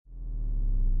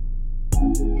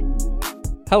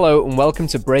Hello and welcome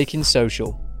to Breaking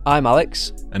Social. I'm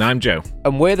Alex. And I'm Joe.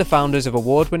 And we're the founders of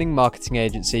award-winning marketing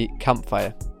agency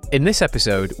Campfire. In this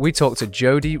episode, we talk to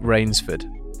Jody Rainsford.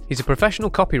 He's a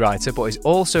professional copywriter, but is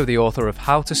also the author of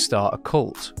How to Start a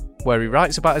Cult, where he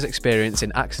writes about his experience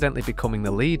in accidentally becoming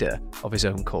the leader of his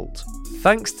own cult.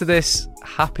 Thanks to this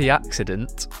happy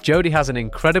accident, Jody has an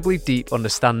incredibly deep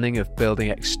understanding of building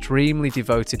extremely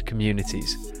devoted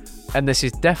communities. And this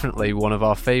is definitely one of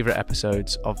our favourite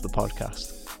episodes of the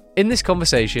podcast. In this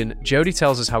conversation, Jody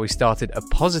tells us how he started a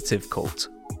positive cult,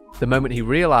 the moment he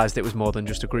realised it was more than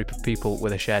just a group of people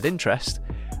with a shared interest,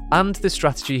 and the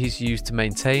strategy he's used to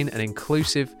maintain an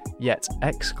inclusive yet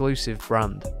exclusive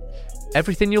brand.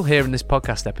 Everything you'll hear in this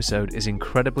podcast episode is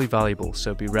incredibly valuable,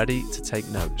 so be ready to take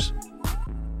notes.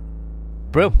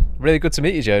 Brill, really good to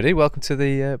meet you, Jody. Welcome to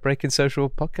the Breaking Social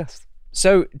podcast.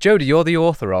 So, Jody, you're the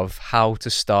author of How to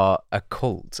Start a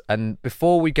Cult. And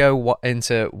before we go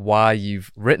into why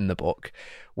you've written the book,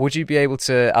 would you be able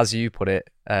to, as you put it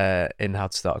in How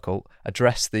to Start a Cult,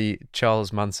 address the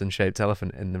Charles Manson-shaped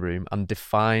elephant in the room and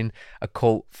define a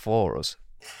cult for us?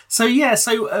 So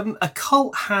a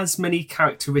cult has many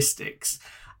characteristics.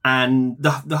 And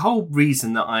the whole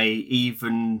reason that I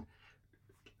even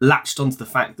latched onto the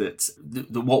fact that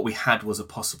what we had was a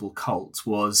possible cult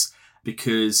was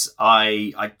because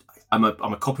I'm a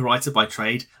copywriter by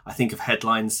trade. I think of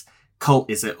headlines. Cult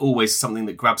is always something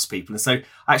that grabs people. And so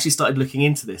I actually started looking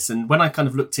into this. And when I kind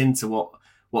of looked into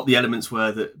what the elements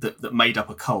were that made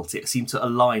up a cult, it seemed to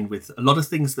align with a lot of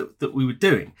things that we were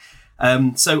doing.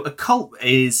 So a cult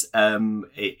is,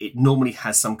 it normally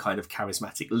has some kind of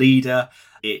charismatic leader.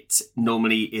 It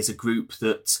normally is a group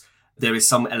that there is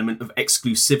some element of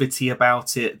exclusivity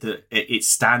about it, that it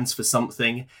stands for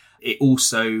something. It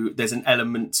also, there's an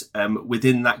element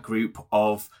within that group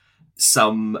of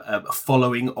some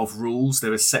following of rules.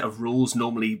 There is a set of rules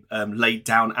normally laid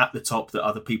down at the top that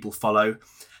other people follow.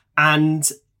 And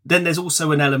then there's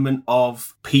also an element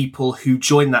of people who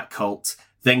join that cult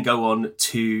then go on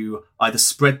to either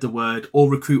spread the word or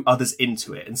recruit others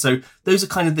into it. And so those are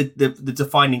kind of the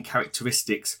defining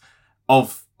characteristics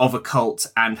of a cult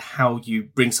and how you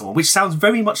bring someone, which sounds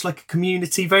very much like a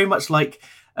community, very much like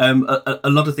a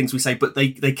lot of things we say, but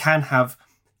they can have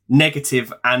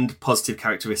negative and positive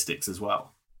characteristics as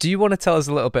well. Do you want to tell us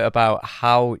a little bit about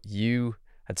how you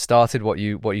had started what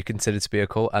you considered to be a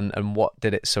cult and what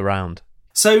did it surround?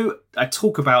 So I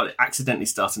talk about accidentally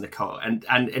starting a cult, and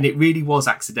it really was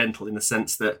accidental in the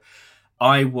sense that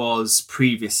I was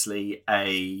previously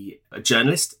a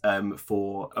journalist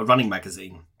for a running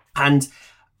magazine. And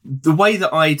the way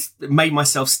that I'd made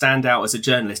myself stand out as a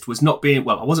journalist was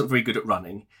I wasn't very good at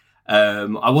running.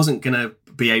 I wasn't going to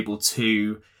be able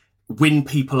to win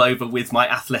people over with my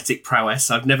athletic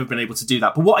prowess. I've never been able to do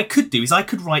that. But what I could do is I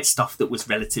could write stuff that was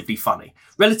relatively funny,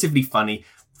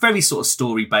 very sort of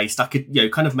story based. I could,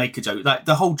 kind of make a joke. Like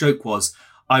the whole joke was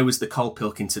I was the Cole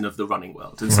Pilkington of the running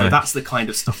world. And so that's the kind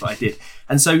of stuff that I did.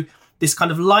 And so this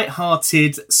kind of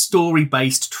light-hearted,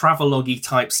 story-based, travelogue-y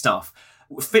type stuff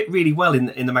fit really well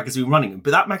in the magazine Running.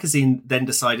 But that magazine then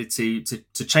decided to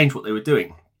change what they were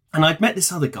doing. And I'd met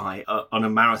this other guy on a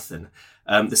marathon,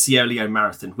 the Sierra Leone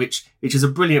Marathon, which is a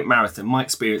brilliant marathon. My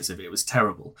experience of it was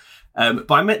terrible. But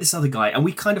I met this other guy and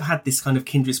we kind of had this kind of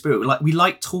kindred spirit. We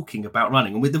liked talking about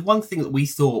running. And with the one thing that we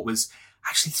thought was,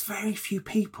 actually, there's very few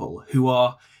people who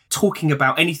are talking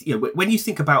about anything. When you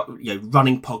think about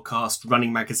running podcasts,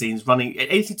 running magazines, running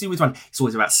anything to do with running, it's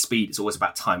always about speed. It's always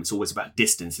about time. It's always about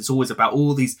distance. It's always about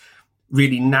all these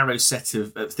really narrow set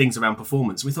of things around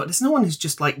performance. We thought there's no one who's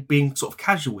just like being sort of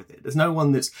casual with it. There's no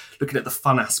one that's looking at the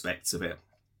fun aspects of it.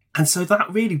 And so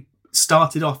that really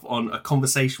started off on a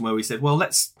conversation where we said, well,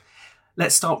 let's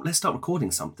start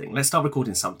recording something. Let's start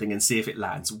recording something and see if it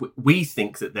lands. We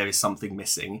think that there is something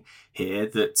missing here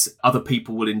that other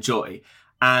people will enjoy.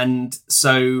 And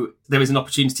so there is an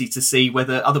opportunity to see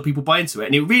whether other people buy into it.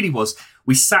 And it really was,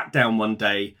 we sat down one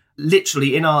day,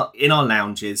 literally in our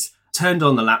lounges, turned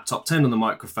on the laptop, turned on the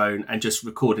microphone and just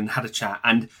recorded and had a chat.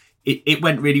 And it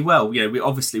went really well. We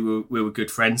were good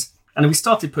friends and we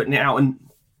started putting it out. And,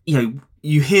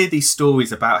 you hear these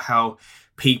stories about how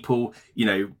people,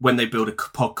 when they build a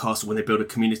podcast or when they build a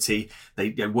community,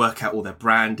 they work out all their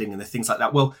branding and the things like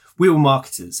that. Well, we were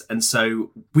marketers. And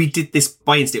so we did this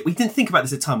by instinct. We didn't think about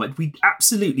this at the time. Like, we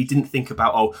absolutely didn't think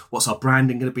about, what's our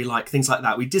branding going to be like? Things like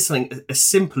that. We did something as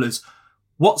simple as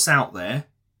what's out there,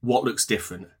 what looks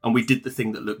different. And we did the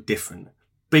thing that looked different.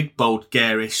 Big, bold,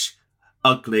 garish,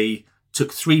 ugly,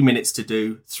 took 3 minutes to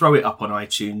do, throw it up on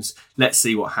iTunes. Let's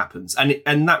see what happens.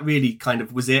 And that really kind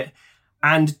of was it.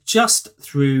 And just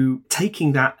through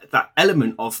taking that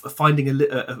element of finding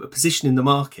a position in the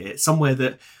market, somewhere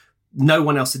that no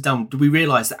one else had done, we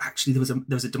realised that actually there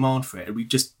was a demand for it, and we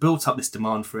just built up this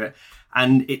demand for it.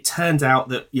 And it turned out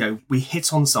that, you know, we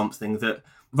hit on something that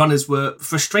runners were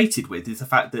frustrated with, is the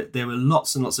fact that there were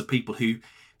lots and lots of people who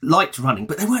liked running,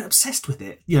 but they weren't obsessed with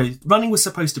it. You know, running was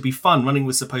supposed to be fun. Running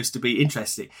was supposed to be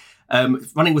interesting.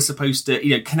 Running was supposed to,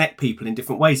 you know, connect people in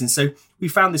different ways. And so we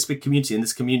found this big community, and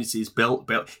this community is built.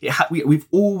 We've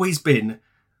always been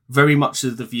very much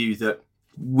of the view that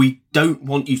we don't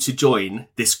want you to join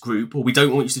this group, or we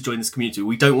don't want you to join this community, or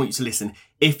we don't want you to listen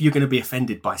if you're going to be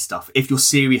offended by stuff. If you're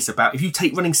serious about, if you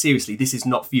take running seriously, this is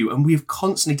not for you. And we've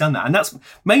constantly done that. And that's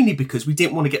mainly because we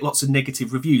didn't want to get lots of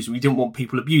negative reviews, and we didn't want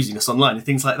people abusing us online and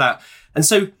things like that. And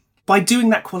so by doing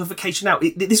that qualification out,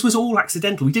 this was all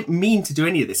accidental. We didn't mean to do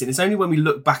any of this. And it's only when we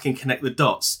look back and connect the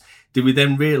dots did we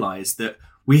then realise that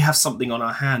we have something on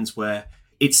our hands where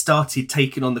it started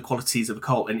taking on the qualities of a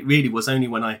cult. And it really was only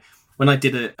when I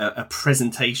did a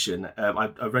presentation,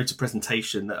 I wrote a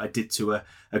presentation that I did to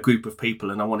a group of people,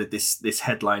 and I wanted this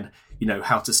headline, you know,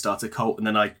 how to start a cult. And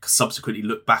then I subsequently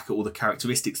looked back at all the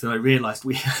characteristics, and I realised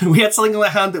we had something on our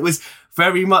hand that was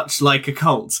very much like a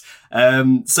cult.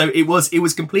 So it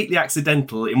was completely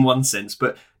accidental in one sense,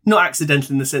 but not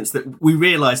accidental in the sense that we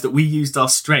realised that we used our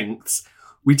strengths.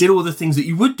 We did all the things that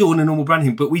you would do on a normal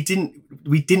branding, but we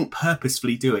didn't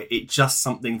purposefully do it. It's just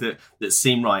something that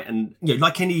seemed right. And, you know,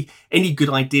 like any good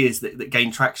ideas that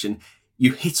gain traction,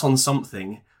 you hit on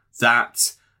something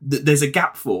that there's a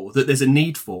gap for, that there's a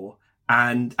need for,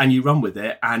 and you run with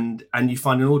it, and you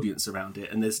find an audience around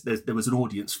it. And there was an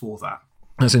audience for that.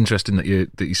 That's interesting that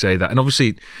you say that. And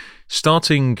obviously,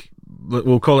 starting,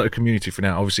 we'll call it a community for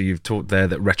now. Obviously, you've talked there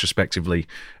that retrospectively,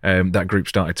 that group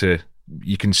started to.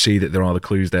 You can see that there are the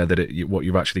clues there that what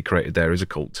you've actually created there is a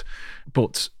cult.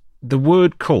 But the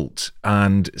word cult,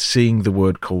 and seeing the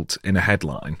word cult in a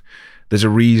headline, there's a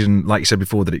reason, like you said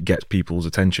before, that it gets people's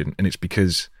attention. And it's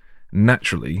because,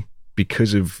 naturally,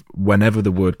 because of whenever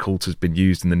the word cult has been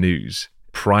used in the news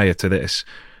prior to this,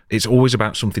 it's always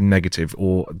about something negative,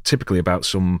 or typically about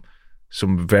some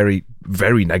very,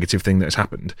 very negative thing that has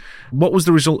happened. What was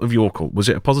the result of your cult? Was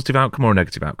it a positive outcome or a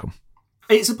negative outcome?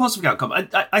 It's a positive outcome.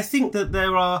 I think that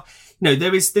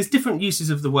there's different uses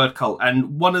of the word cult,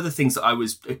 and one of the things that I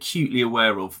was acutely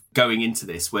aware of going into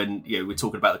this, when, you know, we're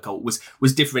talking about the cult, was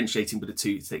differentiating between the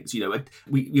two things. You know,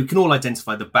 you can all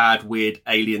identify the bad, weird,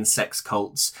 alien sex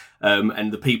cults,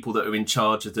 and the people that are in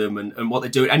charge of them, and what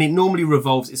they're doing. And it normally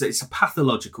revolves. It's a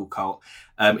pathological cult.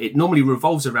 It normally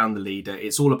revolves around the leader.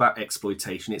 It's all about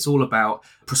exploitation. It's all about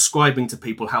prescribing to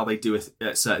people how they do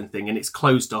a certain thing, and it's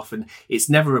closed off, and it's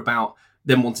never about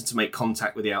them wanting to make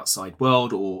contact with the outside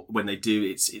world, or when they do,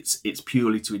 it's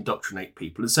purely to indoctrinate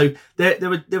people. And so there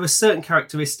were certain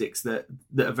characteristics that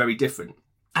are very different.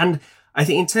 And I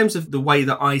think in terms of the way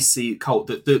that I see cult,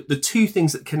 the two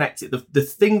things that connect it, the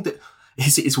thing that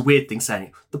it's a weird thing saying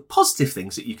it, the positive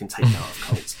things that you can take out of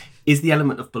cults is the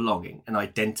element of belonging and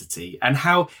identity. And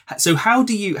how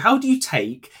do you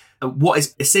take what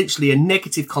is essentially a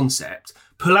negative concept,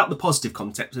 pull out the positive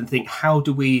concept, and think, how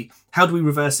do we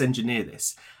reverse engineer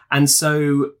this? And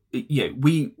so, you know,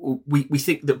 we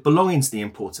think that belonging is the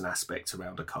important aspect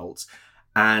around a cult,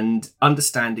 and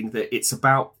understanding that it's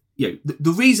about, you know,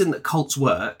 the reason that cults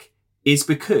work is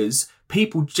because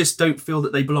people just don't feel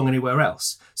that they belong anywhere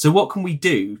else. So what can we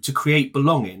do to create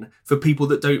belonging for people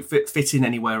that don't fit in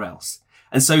anywhere else?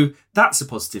 And so that's a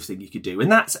positive thing you could do.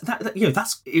 And that's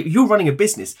if you're running a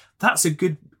business, that's a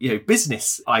good, you know,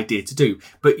 business idea to do.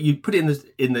 But you put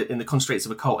it in the constraints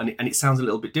of a cult, and it sounds a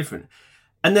little bit different.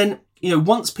 And then, you know,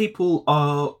 once people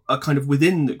are kind of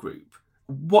within the group,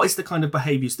 what is the kind of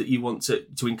behaviours that you want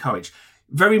to encourage?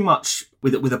 Very much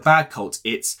with a bad cult,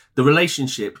 it's the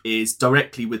relationship is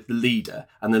directly with the leader,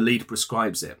 and the leader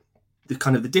prescribes it. The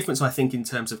difference, I think, in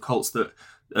terms of cults that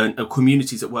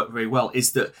communities that work very well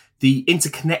is that the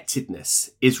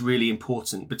interconnectedness is really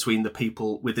important between the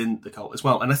people within the cult as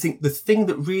well. And I think the thing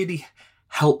that really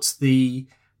helped the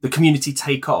community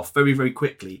take off very, very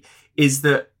quickly is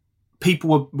that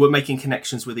people were making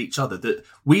connections with each other, that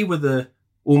we were the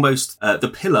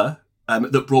pillar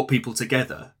that brought people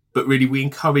together. But really, we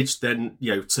encouraged then,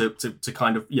 you know, to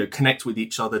kind of, you know, connect with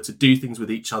each other, to do things with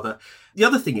each other. The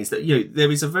other thing is that, you know, there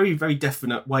is a very, very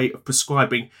definite way of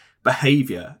prescribing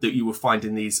behavior that you will find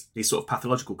in these sort of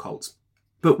pathological cults.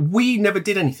 But we never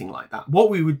did anything like that. What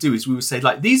we would do is we would say,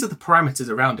 like, these are the parameters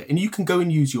around it, and you can go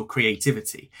and use your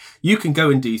creativity. You can go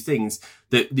and do things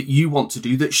that you want to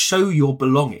do that show your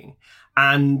belonging.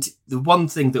 And the one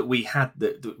thing that we had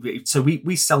so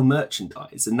we sell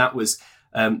merchandise, and that was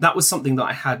That was something that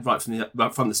I had right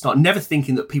from the start, never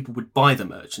thinking that people would buy the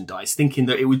merchandise, thinking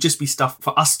that it would just be stuff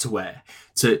for us to wear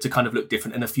to kind of look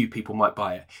different, and a few people might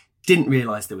buy it. Didn't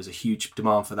realise there was a huge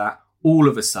demand for that. All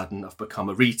of a sudden, I've become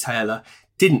a retailer.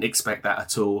 Didn't expect that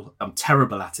at all. I'm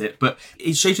terrible at it, but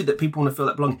it shows you that people want to feel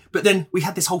that belonging. But then we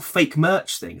had this whole fake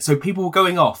merch thing. So people were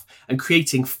going off and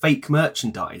creating fake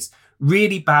merchandise,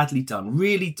 really badly done,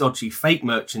 really dodgy fake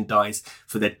merchandise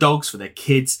for their dogs, for their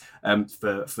kids,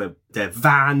 for their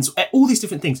vans, all these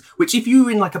different things, which if you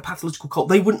were in like a pathological cult,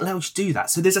 they wouldn't allow you to do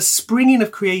that. So there's a springing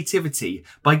of creativity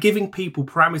by giving people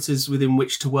parameters within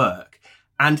which to work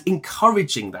and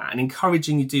encouraging that and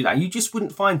encouraging you to do that. And you just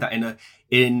wouldn't find that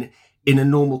in a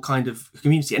normal kind of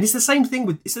community. And it's the same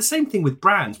thing with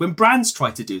brands. When brands try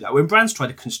to do that, when brands try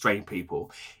to constrain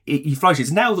people, it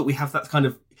flourishes. Now that we have that kind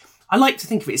of, I like to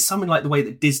think of it as something like the way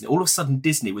that Disney, all of a sudden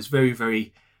Disney was very,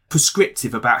 very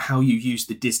prescriptive about how you use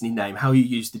the Disney name, how you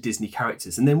use the Disney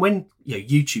characters. And then when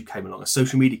YouTube came along and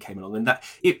social media came along, and that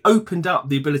it opened up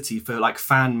the ability for like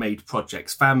fan-made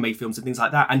projects, fan-made films and things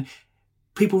like that. And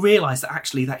people realize that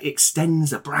actually that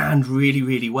extends a brand really,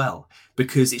 really well,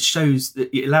 because it shows that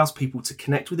it allows people to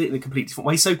connect with it in a completely different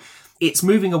way. So it's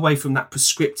moving away from that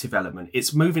prescriptive element.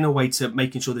 It's moving away to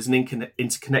making sure there's an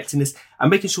interconnectedness and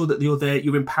making sure that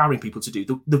you're empowering people to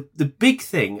do. The big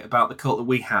thing about the cult that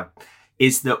we have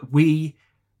is that we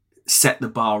set the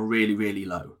bar really, really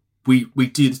low. We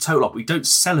do the total opposite. We don't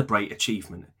celebrate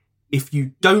achievement. If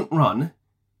you don't run,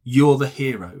 you're the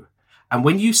hero. And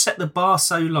when you set the bar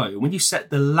so low, when you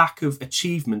set the lack of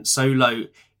achievement so low,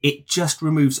 it just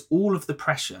removes all of the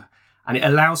pressure, and it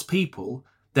allows people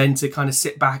then to kind of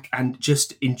sit back and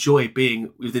just enjoy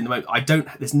being within the moment.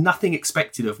 There's nothing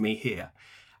expected of me here.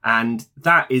 And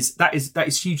that is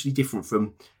hugely different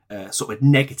from sort of a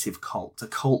negative cult, a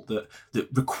cult that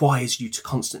requires you to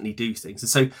constantly do things. And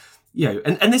so,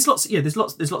 and there's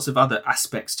lots of other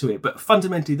aspects to it, but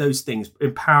fundamentally those things,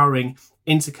 empowering,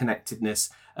 interconnectedness,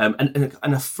 and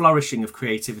a flourishing of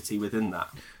creativity within that.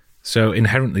 So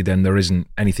inherently then there isn't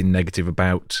anything negative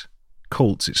about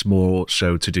cults. It's more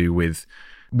so to do with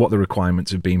what the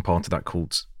requirements of being part of that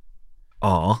cult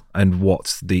are and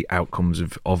what the outcomes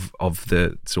of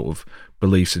the sort of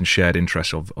beliefs and shared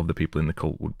interests of the people in the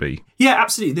cult would be. Yeah,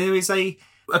 absolutely. There is a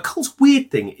cult's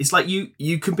weird thing. It's like you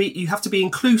have to be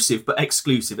inclusive but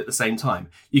exclusive at the same time.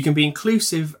 You can be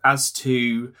inclusive as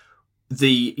to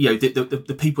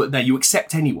the people there. You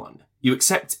accept anyone. You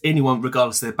accept anyone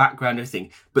regardless of their background or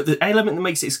anything. But the element that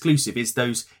makes it exclusive is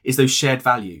those shared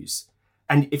values.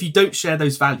 And if you don't share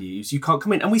those values, you can't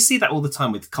come in. And we see that all the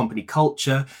time with company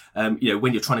culture. When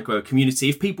you're trying to grow a community,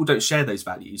 if people don't share those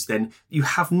values, then you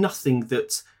have nothing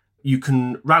that you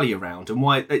can rally around. And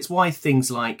why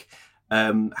things like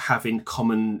having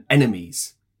common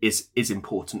enemies is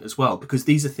important as well, because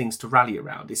these are things to rally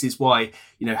around. This is why,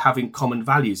 having common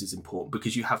values is important,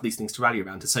 because you have these things to rally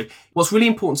around. And so what's really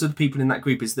important to the people in that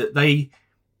group is that they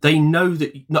know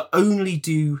that not only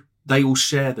do they all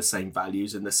share the same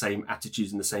values and the same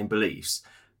attitudes and the same beliefs,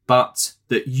 but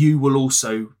that you will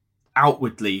also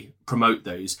outwardly promote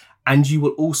those, and you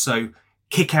will also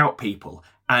kick out people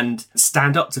and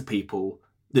stand up to people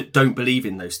that don't believe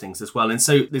in those things as well. And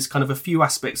so there's kind of a few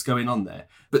aspects going on there.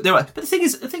 But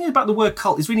the thing about the word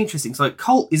cult is really interesting. So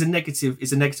cult is a negative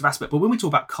aspect. But when we talk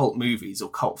about cult movies or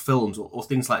cult films or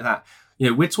things like that,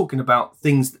 we're talking about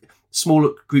things that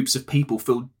smaller groups of people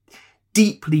feel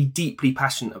deeply, deeply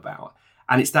passionate about.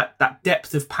 And it's that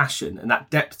depth of passion and that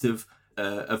depth of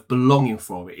belonging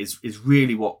for it is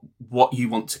really what you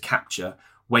want to capture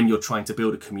when you're trying to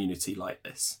build a community like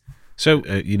this. So,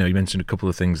 you mentioned a couple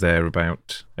of things there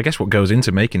about, I guess, what goes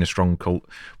into making a strong cult.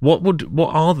 What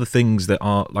are the things that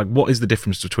are, like, what is the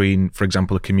difference between, for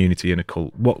example, a community and a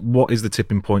cult? What is the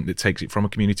tipping point that takes it from a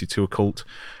community to a cult?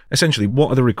 Essentially,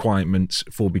 what are the requirements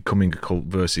for becoming a cult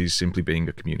versus simply being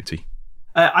a community?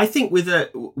 I think with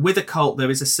a cult, there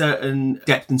is a certain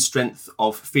depth and strength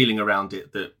of feeling around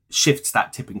it that shifts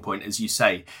that tipping point, as you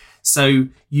say. So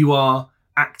you are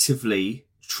actively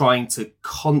trying to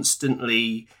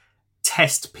constantly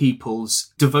test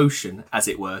people's devotion, as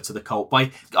it were, to the cult by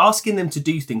asking them to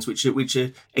do things which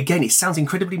are, again, it sounds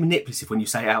incredibly manipulative when you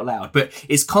say it out loud, but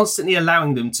it's constantly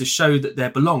allowing them to show that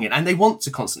they're belonging, and they want to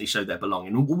constantly show their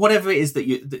belonging, whatever it is that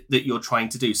you're trying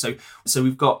to do. So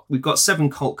we've got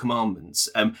 7 cult commandments,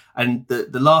 and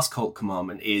the last cult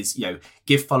commandment is,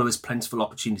 give followers plentiful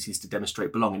opportunities to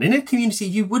demonstrate belonging. In a community,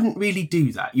 you wouldn't really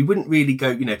do that. You wouldn't really go,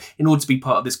 in order to be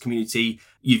part of this community,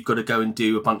 you've got to go and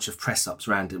do a bunch of press-ups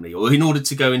randomly. Or in order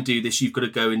to go and do this, you've got to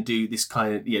go and do this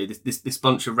kind of, this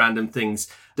bunch of random things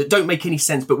that don't make any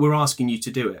sense, but we're asking you to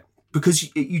do it.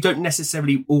 Because you don't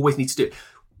necessarily always need to do it.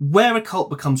 where a cult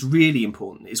becomes really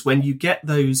important is when you get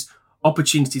those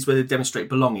opportunities where they demonstrate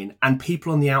belonging and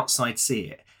people on the outside see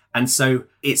it. And so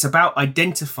it's about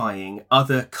identifying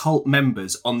other cult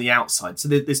members on the outside. So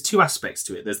there's two aspects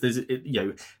to it. There's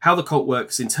how the cult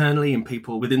works internally and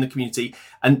people within the community.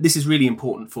 And this is really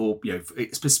important for,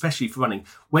 especially for running.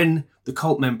 When the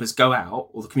cult members go out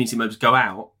or the community members go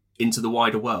out into the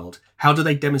wider world, how do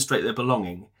they demonstrate their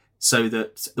belonging so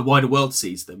that the wider world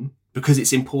sees them because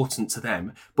it's important to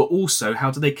them? But also,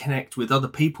 how do they connect with other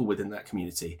people within that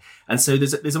community? And so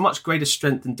there's a much greater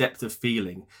strength and depth of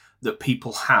feeling that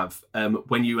people have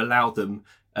when you allow them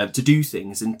to do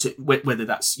things, and whether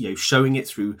that's showing it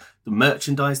through the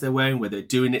merchandise they're wearing, whether they're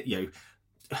doing it.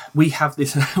 We have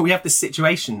this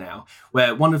situation now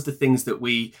where one of the things that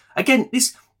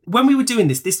when we were doing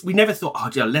this, we never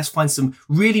thought, let's find some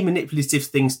really manipulative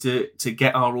things to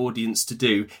get our audience to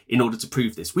do in order to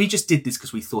prove this. We just did this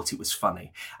because we thought it was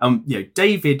funny.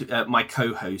 David, my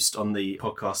co-host on the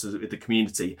podcast with the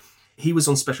community, he was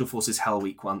on Special Forces Hell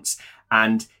Week once,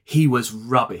 and he was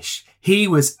rubbish. He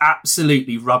was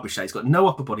absolutely rubbish. He's got no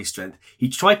upper body strength. He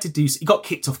got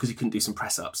kicked off because he couldn't do some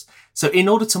press-ups. So in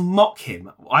order to mock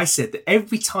him, I said that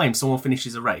every time someone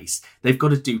finishes a race, they've got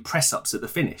to do press-ups at the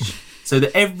finish. So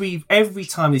that every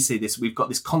time they see this, we've got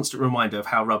this constant reminder of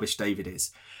how rubbish David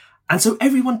is. And so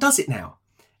everyone does it now.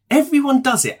 Everyone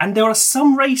does it. And there are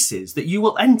some races that you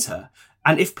will enter,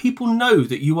 and if people know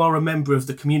that you are a member of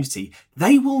the community,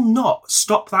 they will not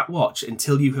stop that watch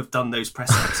until you have done those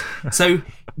press-ups. So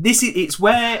it's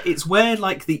where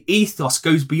like the ethos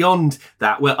goes beyond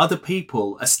that, where other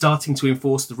people are starting to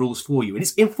enforce the rules for you. And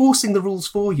it's enforcing the rules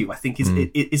for you, I think,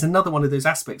 is another one of those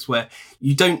aspects where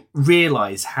you don't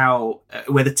realise how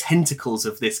where the tentacles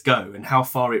of this go and how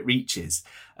far it reaches.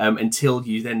 Until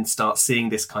you then start seeing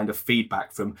this kind of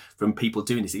feedback from people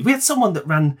doing this. We had someone that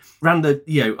ran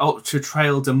the Ultra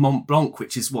Trail de Mont Blanc,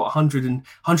 which is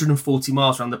 140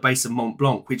 miles around the base of Mont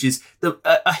Blanc, which is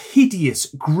a hideous,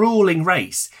 grueling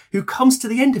race, who comes to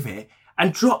the end of it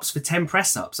and drops for 10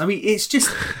 press-ups. I mean, it's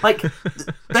just like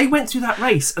they went through that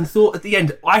race and thought at the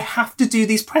end, I have to do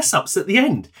these press-ups at the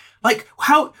end. Like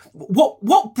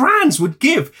what brands would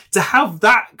give to have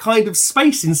that kind of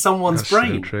space in someone's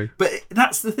brain? So true. But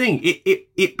that's the thing.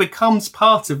 It becomes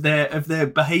part of their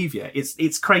behaviour.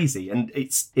 It's crazy, and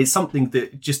it's something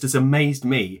that just has amazed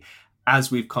me as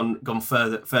we've gone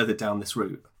further down this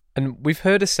route. And we've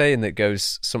heard a saying that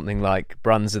goes something like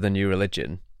brands are the new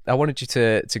religion. I wanted you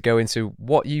to go into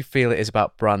what you feel it is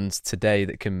about brands today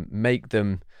that can make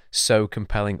them so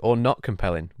compelling or not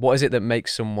compelling. What is it that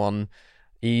makes someone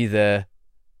either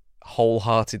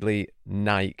wholeheartedly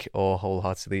Nike or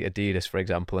wholeheartedly Adidas, for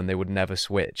example, and they would never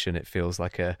switch, and it feels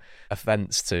like a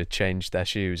offense to change their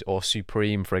shoes, or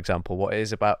Supreme, for example? What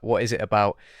is it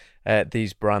about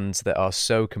these brands that are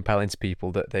so compelling to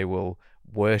people that they will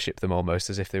worship them almost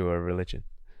as if they were a religion?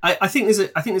 I think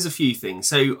there's a few things.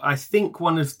 So I think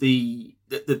one of the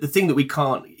thing that we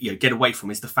can't get away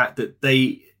from is the fact that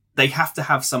they have to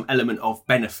have some element of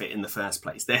benefit in the first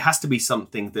place. There has to be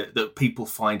something that people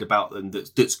find about them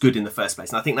that's good in the first place.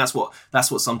 And I think that's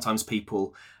what sometimes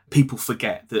people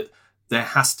forget, that there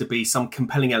has to be some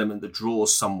compelling element that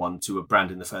draws someone to a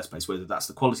brand in the first place, whether that's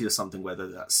the quality of something, whether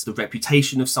that's the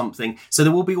reputation of something. So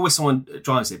there will be always someone that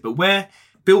drives it. But where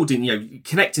building,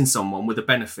 connecting someone with a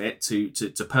benefit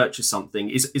to purchase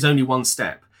something is only one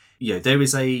step. There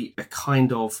is a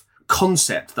kind of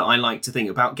concept that I like to think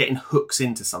about getting hooks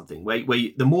into something, where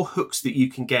the more hooks that you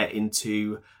can get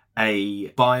into a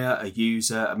buyer, a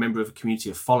user, a member of a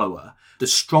community, a follower, the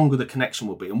stronger the connection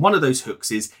will be. And one of those hooks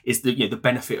is the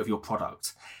benefit of your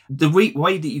product. The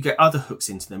way that you get other hooks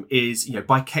into them is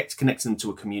by connecting them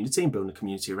to a community and building a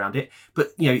community around it.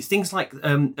 But things like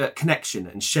connection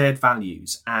and shared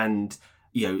values, and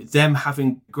them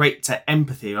having greater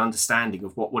empathy and understanding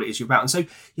of what it is you're about. And so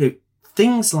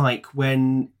things like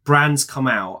when brands come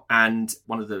out, and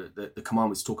one of the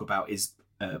commandments to talk about is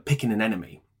picking an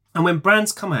enemy. And when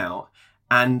brands come out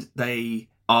and they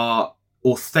are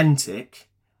authentic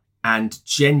and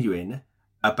genuine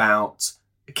about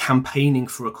campaigning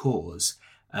for a cause,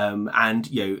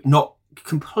 and not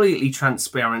completely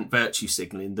transparent virtue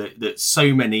signaling that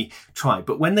so many try,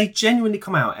 but when they genuinely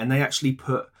come out and they actually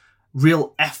put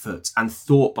real effort and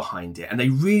thought behind it, and they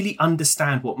really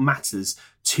understand what matters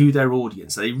to their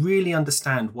audience, they really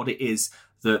understand what it is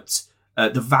that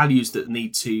the values that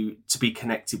need to be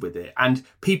connected with it, and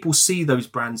people see those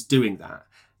brands doing that,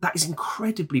 that is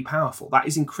incredibly powerful. That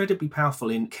is incredibly powerful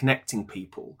in connecting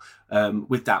people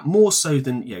with that, more so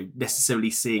than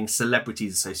necessarily seeing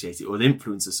celebrities associated or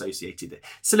influence associated.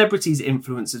 Celebrities,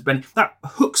 influencers, that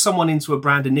hooks someone into a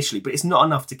brand initially, but it's not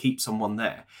enough to keep someone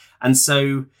there. And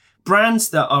so brands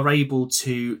that are able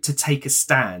to take a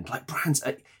stand, like brands,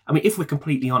 I mean, if we're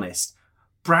completely honest,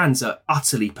 brands are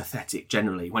utterly pathetic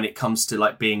generally when it comes to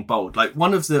like being bold. Like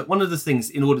one of the things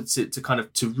in order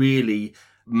to really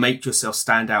make yourself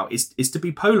stand out is to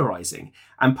be polarizing.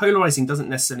 And polarizing doesn't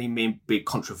necessarily mean being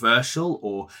controversial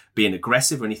or being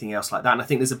aggressive or anything else like that. And I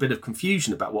think there's a bit of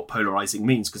confusion about what polarizing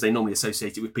means, because they normally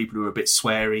associate it with people who are a bit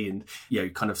sweary and,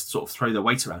 kind of sort of throw their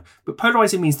weight around. But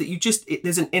polarizing means that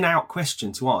there's an in-out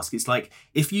question to ask. It's like,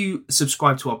 if you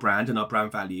subscribe to our brand and our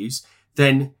brand values,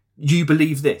 then you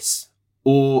believe this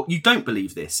or you don't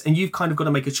believe this, and you've kind of got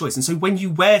to make a choice. And so when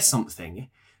you wear something,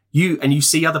 you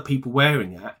see other people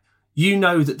wearing that, you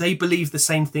know that they believe the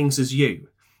same things as you.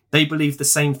 They believe the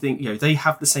same thing, they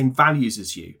have the same values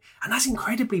as you. And that's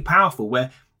incredibly powerful, where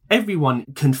everyone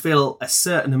can feel a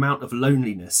certain amount of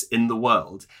loneliness in the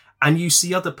world. And you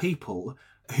see other people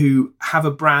who have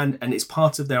a brand and it's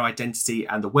part of their identity,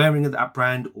 and the wearing of that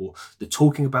brand or the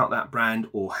talking about that brand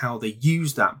or how they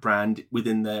use that brand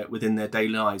within their daily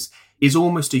lives is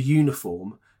almost a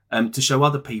uniform to show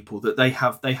other people that they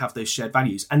have those shared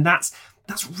values. And that's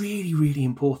really, really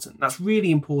important. That's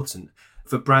really important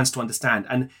for brands to understand,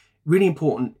 and really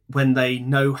important when they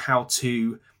know how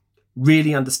to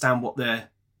really understand what their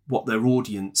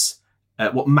audience,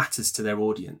 what matters to their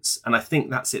audience. And I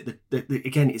think that's it.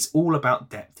 Again, it's all about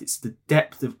depth. It's the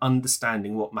depth of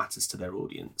understanding what matters to their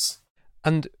audience.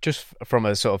 And just from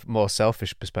a sort of more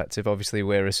selfish perspective, obviously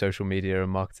we're a social media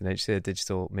and marketing agency, a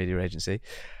digital media agency.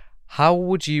 How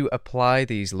would you apply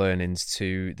these learnings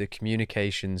to the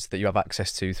communications that you have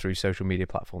access to through social media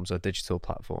platforms or digital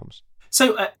platforms?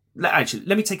 So actually,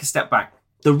 let me take a step back.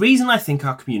 The reason I think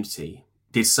our community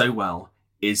did so well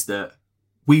is that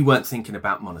we weren't thinking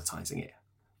about monetizing it.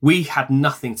 We had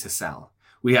nothing to sell.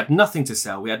 We had nothing to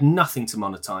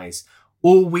monetize.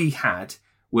 All we had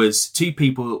was two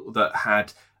people that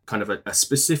had kind of a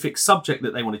specific subject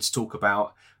that they wanted to talk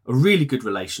about, a really good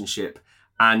relationship,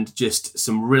 and just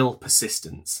some real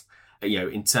persistence,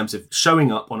 in terms of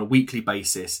showing up on a weekly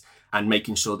basis and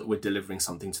making sure that we're delivering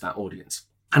something to that audience.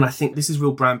 And I think this is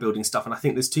real brand building stuff. And I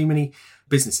think there's too many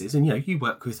businesses, and you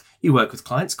work with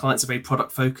clients. Clients are very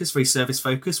product focused, very service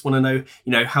focused, want to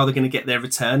know, how they're going to get their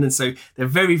return. And so they're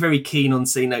very, very keen on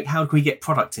seeing, like, how can we get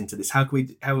product into this? How can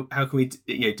we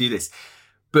do this?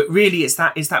 But really it's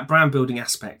that brand building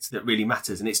aspect that really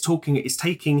matters. And it's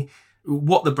taking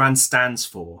what the brand stands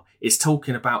for. It's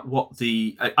talking about what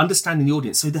the understanding the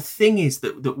audience. So the thing is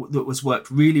that was worked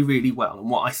really, really well, and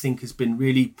what I think has been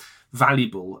really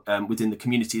valuable within the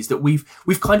community is that we've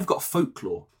kind of got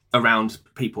folklore around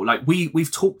people. Like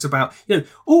we've talked about,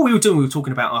 all we were doing, we were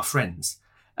talking about our friends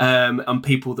and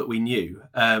people that we knew,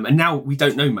 and now we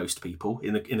don't know most people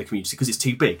in the community because it's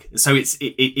too big. So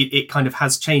it kind of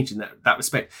has changed in that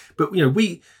respect. But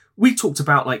we talked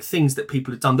about like things that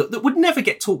people have done that would never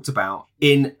get talked about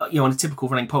in, on a typical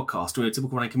running podcast or in a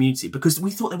typical running community, because we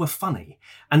thought they were funny.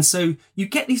 And so you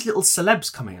get these little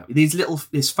celebs coming up,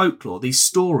 this folklore, these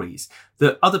stories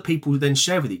that other people then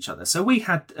share with each other. So we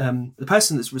had the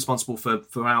person that's responsible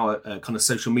for our kind of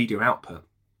social media output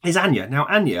is Anya. Now,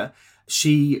 Anya,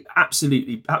 she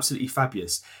absolutely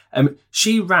fabulous.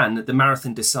 She ran the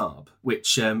Marathon des Sables,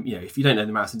 which, if you don't know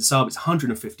the Marathon des Sables, it's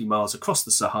 150 miles across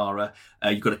the Sahara.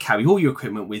 You've got to carry all your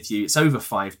equipment with you. It's over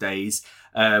 5 days,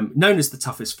 known as the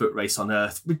toughest foot race on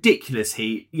earth. Ridiculous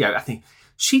heat. I think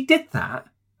she did that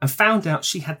and found out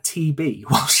she had TB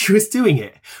while she was doing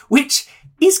it, which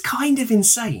is kind of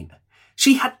insane.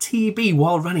 She had TB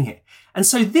while running it. And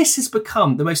so this has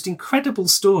become the most incredible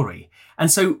story. And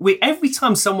so every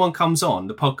time someone comes on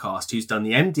the podcast who's done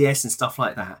the MDS and stuff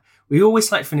like that, we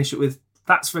always like to finish it with,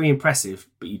 that's very impressive,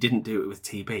 but you didn't do it with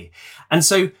TB. And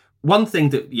so one thing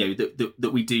that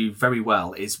that we do very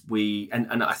well is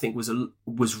and I think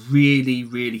was really,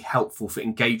 really helpful for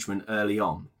engagement early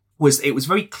on, was it was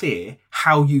very clear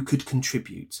how you could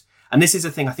contribute. And this is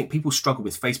a thing I think people struggle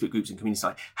with, Facebook groups and communities.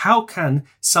 Like, how can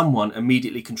someone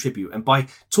immediately contribute? And by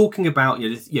talking about,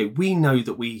 we know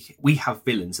that we have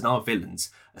villains, and our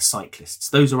villains are cyclists.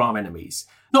 Those are our enemies.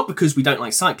 Not because we don't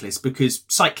like cyclists, because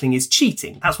cycling is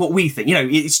cheating. That's what we think.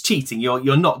 It's cheating.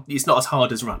 You're not. It's not as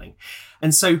hard as running.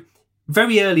 And so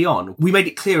very early on, we made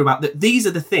it clear about that these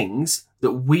are the things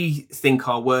that we think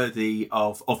are worthy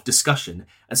of discussion.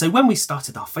 And so when we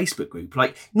started our Facebook group,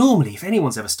 like normally if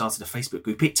anyone's ever started a Facebook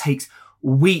group, it takes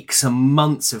weeks and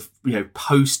months of,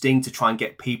 posting to try and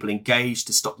get people engaged,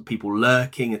 to stop the people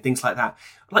lurking and things like that.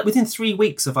 Like within 3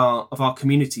 weeks of our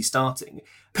community starting,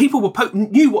 people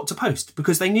knew what to post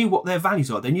because they knew what their values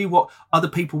are. They knew what other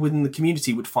people within the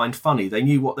community would find funny. They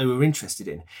knew what they were interested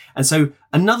in. And so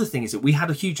another thing is that we had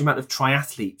a huge amount of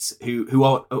triathletes who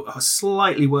are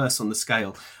slightly worse on the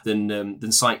scale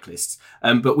than cyclists.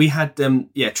 But we had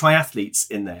triathletes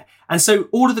in there. And so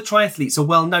all of the triathletes are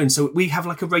well known. So we have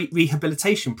like a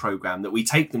rehabilitation program that we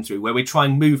take them through where we try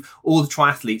and move all the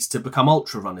triathletes to become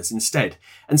ultra runners instead.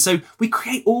 And so we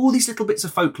create all these little bits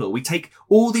of folklore. We take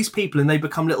all these people and they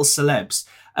become little celebs.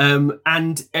 And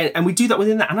we do that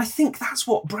within that. And I think that's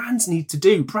what brands need to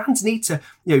do. Brands need to,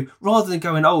 rather than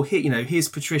going, here's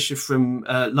Patricia from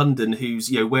London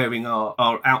who's, wearing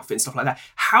our outfit and stuff like that.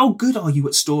 How good are you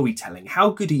at storytelling? How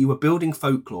good are you at building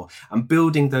folklore and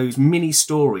building those mini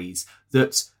stories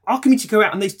that our community go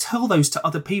out and they tell those to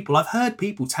other people? I've heard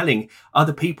people telling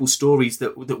other people stories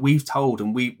that we've told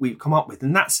and we've come up with.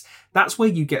 And that's where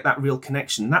you get that real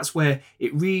connection. That's where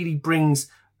it really brings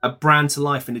a brand to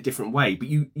life in a different way. But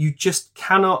you just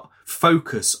cannot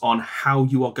focus on how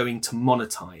you are going to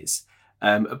monetize,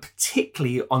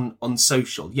 particularly on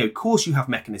social. Of course you have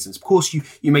mechanisms. Of course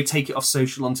you may take it off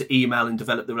social onto email and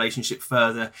develop the relationship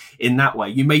further in that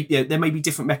way. There may be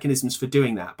different mechanisms for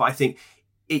doing that. But I think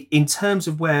in terms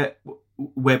of where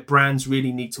brands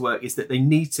really need to work is that they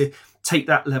need to take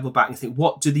that level back and think,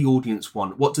 what do the audience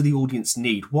want? What do the audience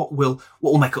need? What will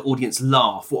make an audience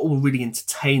laugh? What will really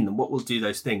entertain them? What will do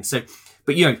those things? So,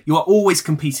 but you are always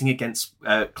competing against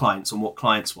clients on what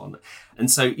clients want.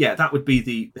 And so, that would be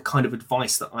the kind of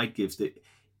advice that I'd give, that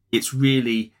it's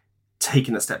really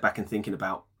taking that step back and thinking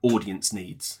about audience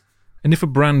needs. And if a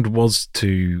brand was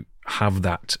to have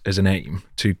that as an aim,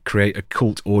 to create a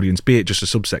cult audience, be it just a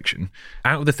subsection,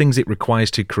 out of the things it requires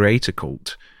to create a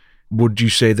cult, would you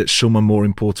say that some are more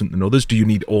important than others? Do you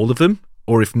need all of them?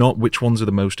 Or if not, which ones are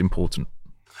the most important?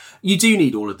 You do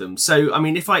need all of them. So, I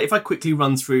mean, if I quickly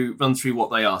run through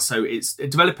what they are. So it's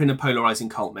developing a polarizing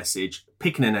cult message,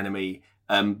 picking an enemy,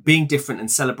 being different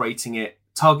and celebrating it,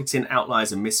 targeting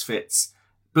outliers and misfits,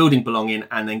 building belonging,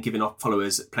 and then giving our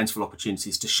followers plentiful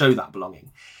opportunities to show that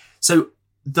belonging. So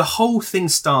the whole thing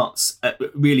starts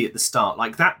really at the start,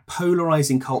 like that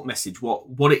polarizing cult message,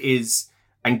 what it is,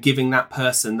 and giving that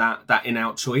person that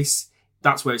in-out choice.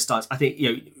 That's where it starts. I think,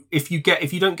 if you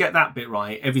don't get that bit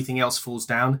right, everything else falls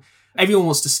down. Everyone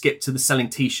wants to skip to the selling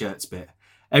t-shirts bit.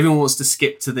 Everyone wants to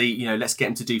skip to the, let's get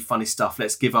them to do funny stuff.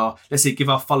 Let's give our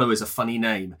followers a funny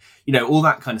name, all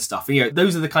that kind of stuff. And,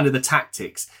 those are the kind of the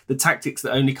tactics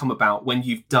that only come about when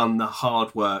you've done the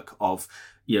hard work of,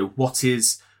 what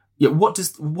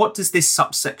does this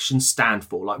subsection stand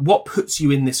for? Like, what puts you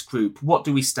in this group? What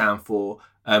do we stand for?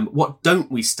 What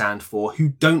don't we stand for? Who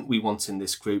don't we want in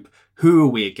this group? Who are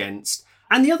we against?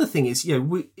 And the other thing is,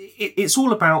 it's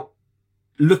all about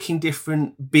looking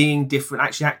different, being different,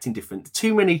 actually acting different.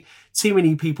 Too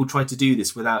many people try to do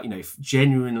this without,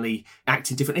 genuinely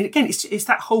acting different. And again, it's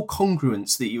that whole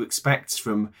congruence that you expect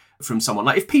from someone.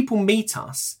 Like if people meet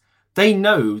us, they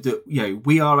know that,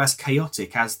 we are as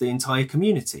chaotic as the entire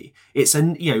community. It's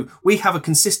we have a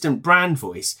consistent brand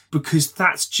voice because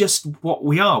that's just what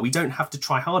we are. We don't have to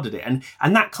try hard at it.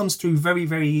 And that comes through very,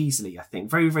 very easily, I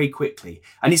think, very, very quickly.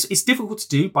 And it's difficult to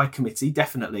do by committee,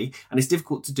 definitely. And it's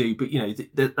difficult to do, but,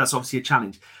 that's obviously a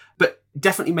challenge. But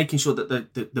definitely making sure that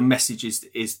the message is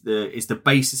the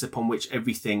basis upon which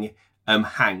everything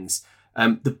hangs.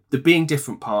 The being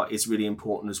different part is really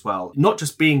important as well. Not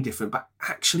just being different, but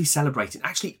actually celebrating,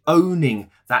 actually owning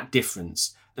that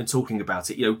difference and talking about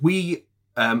it. We,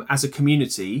 as a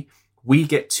community, we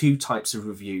get two types of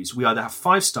reviews. We either have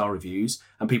 5-star reviews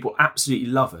and people absolutely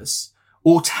love us,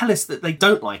 or tell us that they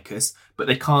don't like us, but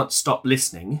they can't stop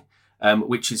listening,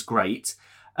 which is great.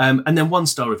 And then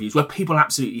 1-star reviews where people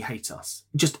absolutely hate us,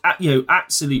 just,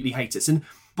 absolutely hate us. And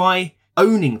by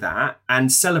owning that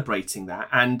and celebrating that,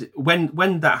 and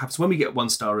when that happens, when we get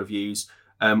 1-star reviews,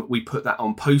 we put that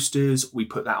on posters, we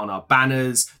put that on our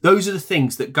banners. Those are the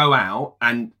things that go out,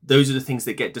 and those are the things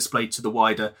that get displayed to the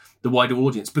wider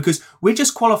audience, because we're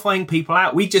just qualifying people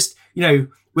out. We just,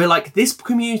 we're like, this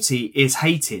community is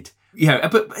hated.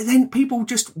 But then people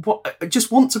just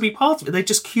want to be part of it. They're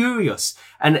just curious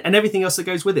and everything else that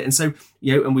goes with it. And so,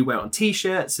 and we wear it on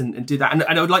t-shirts and do that. And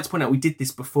I would like to point out, we did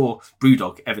this before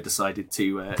Brewdog ever decided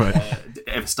to,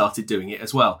 ever started doing it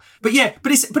as well. But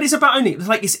it's about owning it.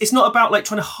 Like, it's not about like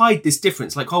trying to hide this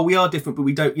difference. Like, oh, we are different, but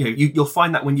we don't, you'll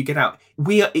find that when you get out.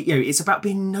 We are, it's about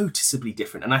being noticeably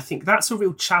different. And I think that's a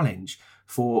real challenge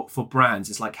for brands.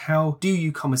 It's like, how do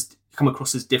you come come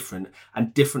across as different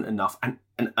and different enough, and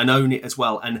own it as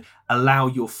well, and allow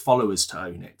your followers to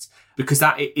own it. Because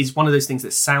that is one of those things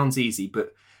that sounds easy,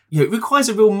 but it requires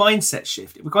a real mindset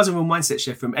shift. It requires a real mindset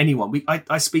shift from anyone.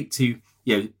 I speak to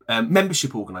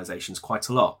membership organisations quite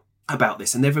a lot about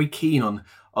this, and they're very keen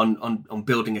on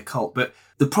building a cult. But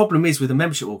the problem is with a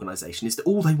membership organisation is that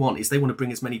all they want to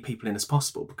bring as many people in as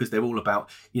possible, because they're all about,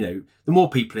 the more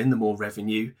people in, the more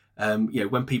revenue.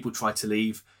 When people try to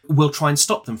leave, we'll try and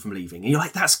stop them from leaving. And you're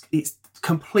like, it's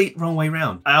complete wrong way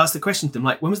round. I asked the question to them,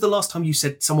 like, when was the last time you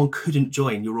said someone couldn't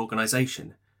join your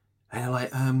organisation? And they're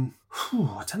like, I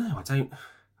don't know. I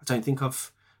don't think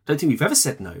we've ever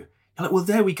said no. You're like, well,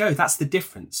 there we go. That's the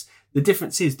difference. The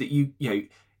difference is that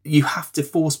you have to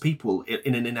force people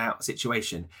in an in-out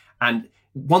situation. And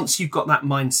once you've got that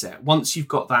mindset, once you've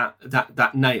got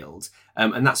that nailed,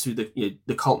 and that's through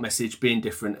the cult message being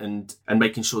different and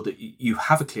making sure that you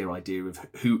have a clear idea of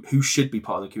who should be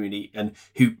part of the community and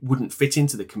who wouldn't fit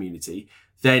into the community,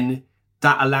 then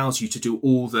that allows you to do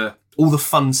all the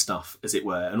fun stuff, as it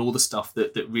were, and all the stuff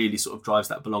that really sort of drives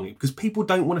that belonging. Because people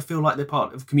don't want to feel like they're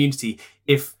part of a community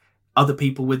if other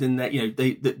people within there,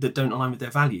 that don't align with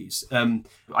their values.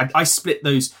 I split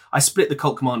the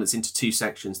cult commandments into two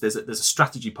sections. There's a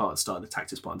strategy part at the start and the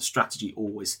tactics part. And the strategy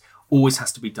always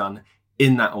has to be done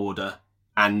in that order,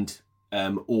 and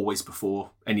always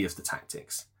before any of the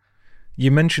tactics.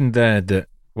 You mentioned there that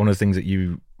one of the things that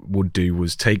you would do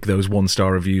was take those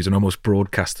 1-star reviews and almost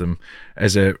broadcast them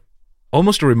as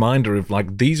almost a reminder of,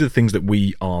 like, these are the things that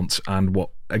we aren't and what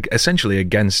essentially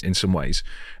against in some ways.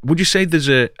 Would you say there's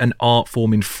an art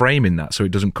form in framing that so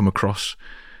it doesn't come across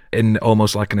in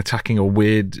almost like an attacking or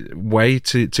weird way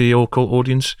to your cult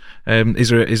audience? Is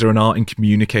there an art in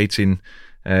communicating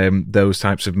those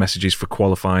types of messages for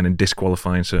qualifying and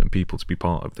disqualifying certain people to be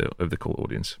part of the cult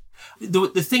audience? The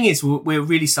thing is, we're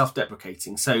really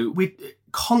self-deprecating. So we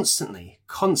constantly,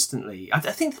 I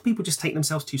think that people just take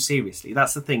themselves too seriously.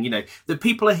 That's the thing, that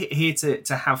people are here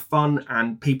to have fun,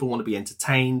 and people want to be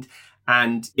entertained.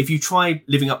 And if you try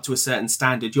living up to a certain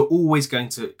standard, you're always going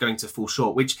to fall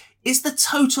short, which is the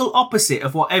total opposite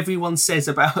of what everyone says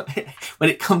about when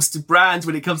it comes to brands,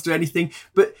 when it comes to anything.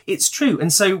 But it's true.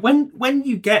 And so when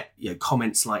you get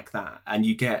comments like that, and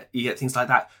you get things like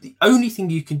that, the only thing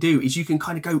you can do is you can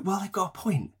kind of go, well, they've got a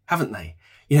point, haven't they?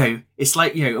 It's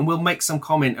like, and we'll make some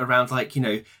comment around, like,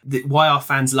 why our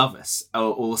fans love us,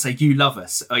 or say you love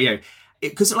us, or,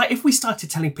 because, like, if we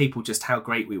started telling people just how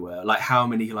great we were, like how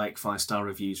many 5-star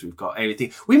reviews we've got,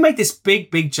 everything, we made this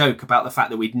big joke about the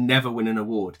fact that we'd never win an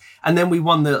award, and then we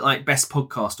won the best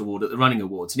podcast award at the Running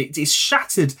Awards, and it's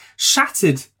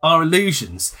shattered our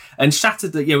illusions, and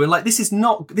shattered that we're like, this is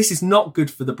not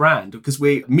good for the brand, because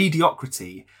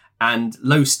mediocrity and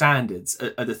low standards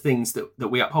are the things that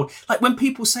we uphold. Like, when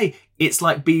people say it's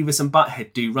like Beavis and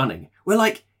Butthead do running, we're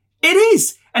like, it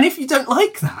is, and if you don't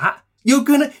like that, you're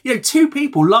gonna, two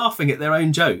people laughing at their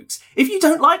own jokes. If you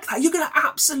don't like that, you're gonna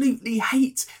absolutely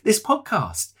hate this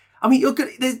podcast. I mean,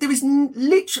 there is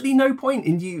literally no point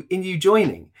in you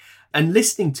joining and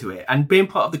listening to it and being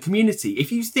part of the community.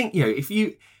 If you think,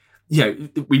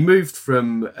 we moved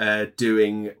from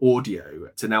doing audio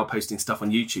to now posting stuff on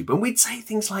YouTube, and we'd say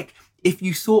things like, if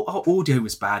you thought our audio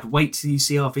was bad, wait till you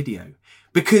see our video.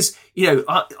 Because,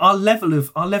 our level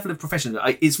of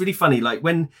professionalism, it's really funny. Like,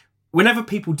 whenever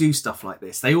people do stuff like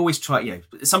this, they always try,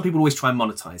 some people always try and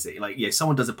monetize it. Like,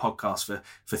 someone does a podcast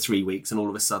for 3 weeks, and all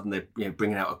of a sudden they're,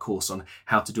 bringing out a course on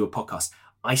how to do a podcast.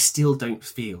 I still don't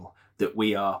feel that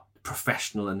we are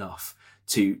professional enough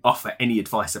to offer any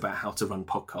advice about how to run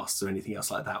podcasts or anything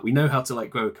else like that. We know how to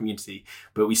grow a community,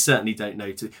 but we certainly don't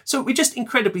know to. So we're just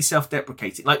incredibly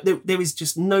self-deprecating. Like, there is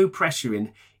just no pressure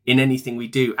in anything we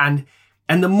do. And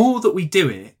the more that we do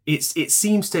it,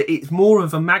 it's more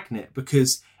of a magnet,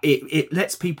 because it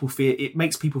lets people feel, it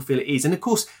makes people feel at ease. And of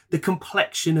course, the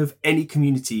complexion of any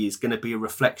community is going to be a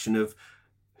reflection of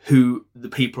who the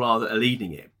people are that are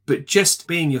leading it. But just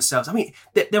being yourselves, I mean,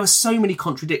 there are so many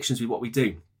contradictions with what we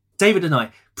do. David and I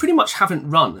pretty much haven't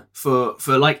run for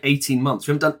 18 months.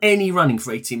 We haven't done any running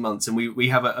for 18 months, and we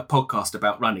have a podcast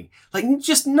about running.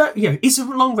 It's a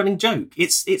long running joke.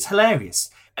 It's hilarious.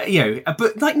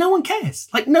 But no one cares.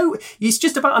 It's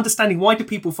just about understanding, why do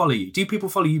people follow you? Do people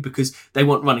follow you because they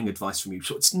want running advice from you?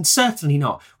 Certainly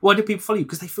not. Why do people follow you?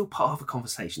 Because they feel part of a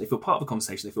conversation. They feel part of a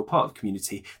conversation. They feel part of the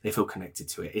community. They feel connected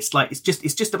to it. It's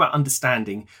just about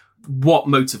understanding what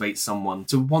motivates someone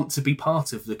to want to be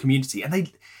part of the community, and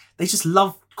they just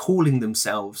love calling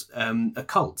themselves a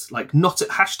cult. Like,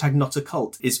 hashtag not a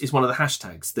cult is one of the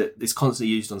hashtags that is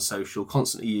constantly used on social,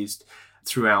 constantly used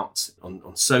throughout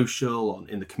on social,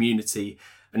 in the community.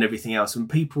 and everything else, and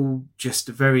people just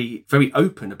are very, very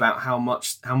open about how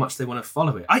much they want to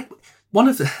follow it.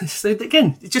 So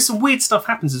again, just some weird stuff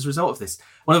happens as a result of this.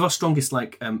 One of our strongest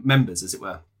members, as it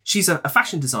were, she's a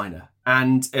fashion designer,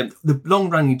 and the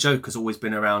long-running joke has always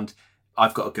been around,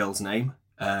 I've got a girl's name.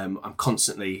 I'm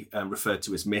constantly referred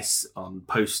to as Miss on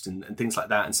post and things like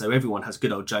that. And so everyone has a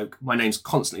good old joke. My name's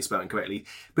constantly spelled incorrectly.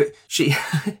 But she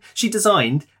she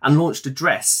designed and launched a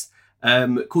dress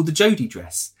called the Jodie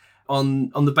dress on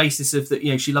the basis of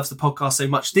that, she loves the podcast so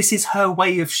much. This is her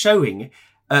way of showing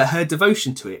her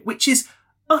devotion to it, which is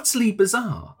utterly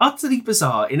bizarre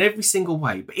in every single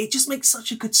way. But it just makes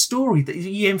such a good story that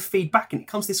you feedback, and it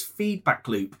comes this feedback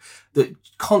loop that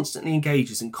constantly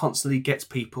engages and constantly gets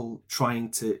people trying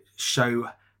to show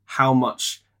how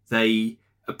much they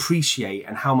appreciate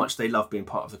and how much they love being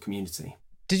part of the community.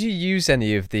 Did you use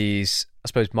any of these, I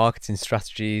suppose, marketing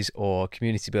strategies or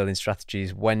community building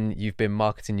strategies when you've been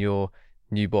marketing your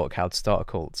new book, How to Start a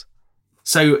Cult?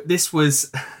 So this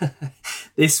was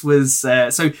so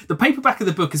the paperback of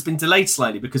the book has been delayed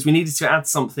slightly because we needed to add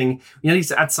something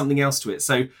else to it.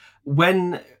 So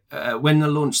when I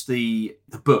launched the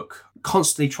book,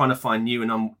 constantly trying to find new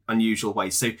and unusual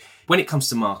ways. So when it comes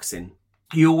to marketing,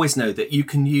 you always know that you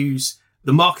can use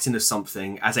the marketing of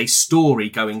something as a story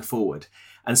going forward.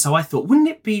 And so I thought, wouldn't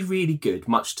it be really good,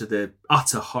 much to the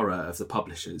utter horror of the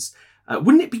publishers,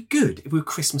 wouldn't it be good if we were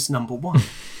Christmas number one?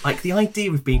 Like the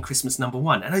idea of being Christmas number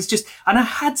one. And I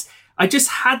just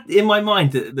had in my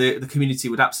mind that the community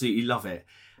would absolutely love it.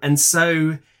 And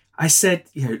so I said,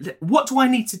 what do I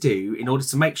need to do in order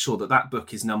to make sure that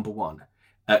book is number one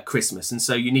at Christmas? And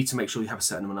so you need to make sure you have a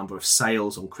certain number of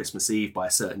sales on Christmas Eve by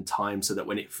a certain time, so that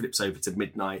when it flips over to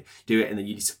midnight, do it. And then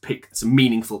you need to pick some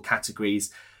meaningful categories.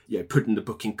 Putting the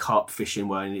book in carp fishing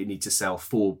where you need to sell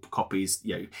 4 copies,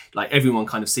 like everyone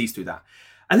kind of sees through that.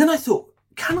 And then I thought,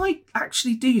 can I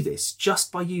actually do this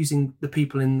just by using the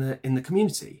people in the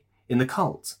community, in the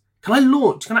cult? Can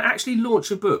I actually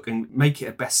launch a book and make it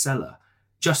a bestseller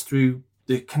just through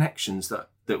the connections that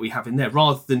we have in there,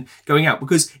 rather than going out?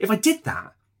 Because if I did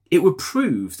that, it would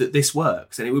prove that this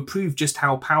works, and it would prove just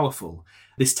how powerful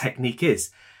this technique is.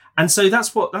 And so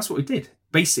that's what we did.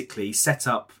 Basically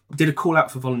did a call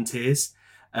out for volunteers.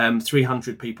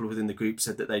 300 people within the group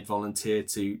said that they'd volunteer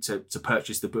to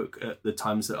purchase the book at the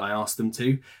times that I asked them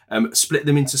to. Split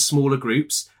them into smaller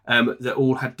groups that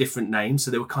all had different names.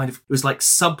 So they were it was like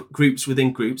subgroups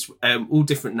within groups, all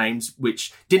different names,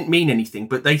 which didn't mean anything,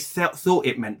 but they thought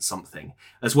it meant something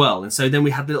as well. And so then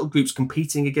we had little groups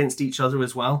competing against each other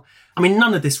as well. I mean,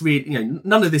 none of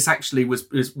this actually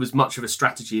was much of a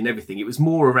strategy and everything. It was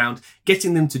more around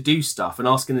getting them to do stuff and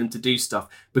asking them to do stuff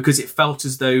because it felt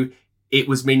as though it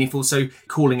was meaningful. So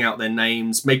calling out their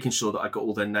names, making sure that I got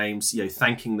all their names,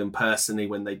 thanking them personally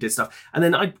when they did stuff. And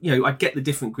then I'd get the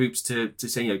different groups to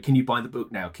say, can you buy the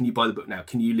book now? Can you buy the book now?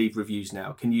 Can you leave reviews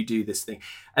now? Can you do this thing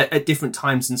at different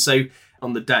times? And so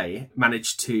on the day,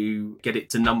 managed to get it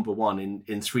to number one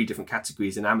in 3 different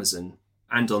categories in Amazon,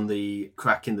 and on the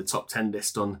crack in the top 10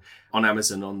 list on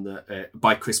Amazon on the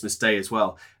by Christmas Day as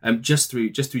well. Just through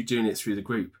doing it through the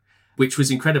group, which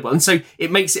was incredible. And so it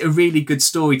makes it a really good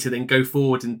story to then go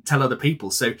forward and tell other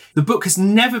people. So the book has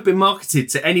never been marketed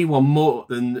to anyone more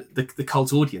than the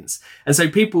cult audience. And so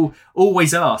people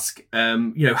always ask,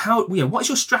 what is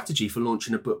your strategy for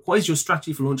launching a book? What is your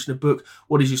strategy for launching a book?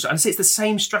 What is your strategy? And I say it's the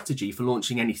same strategy for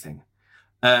launching anything.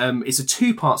 It's a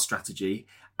 2-part strategy,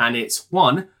 and it's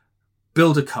 1,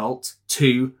 build a cult,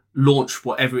 2, launch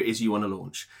whatever it is you want to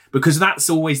launch. Because that's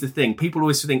always the thing. People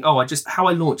always think, how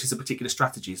I launch is a particular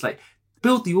strategy. It's like,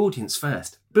 build the audience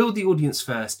first,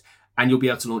 and you'll be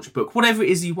able to launch a book. Whatever it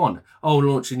is you want.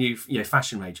 Launch a new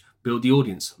fashion range, build the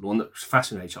audience, launch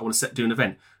fashion range. I want to do an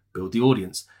event, build the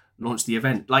audience, launch the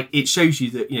event. Like, it shows you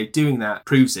that, doing that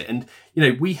proves it. And,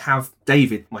 we have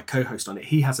David, my co-host on it.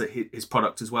 He has his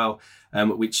product as well,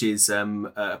 which is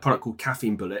a product called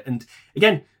Caffeine Bullet. And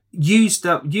again, use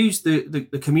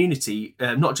the community,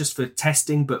 not just for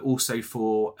testing, but also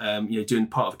for doing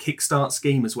part of a Kickstart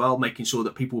scheme as well, making sure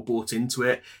that people bought into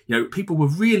it. People were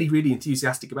really, really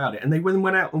enthusiastic about it, and they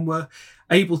went out and were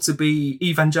able to be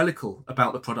evangelical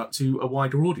about the product to a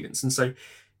wider audience. And so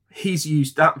he's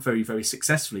used that very, very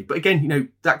successfully. But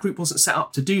again, that group wasn't set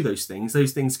up to do those things.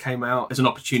 Those things came out as an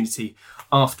opportunity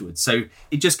afterwards. So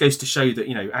it just goes to show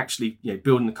that, actually,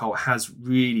 building the cult has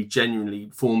really genuinely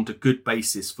formed a good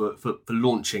basis for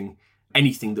launching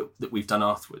anything that we've done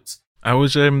afterwards. I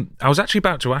was actually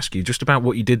about to ask you just about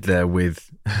what you did there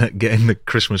with getting the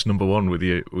Christmas number one with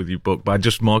your book by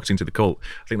just marketing to the cult.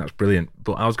 I think that's brilliant.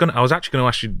 But I was actually going to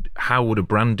ask you, how would a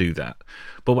brand do that?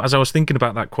 But as I was thinking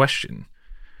about that question,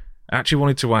 I actually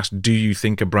wanted to ask, do you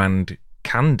think a brand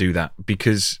can do that?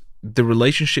 Because the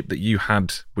relationship that you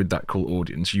had with that cult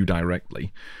audience, you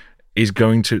directly, there's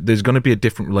going to be a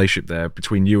different relationship there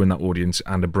between you and that audience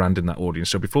and a brand in that audience.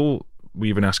 So before we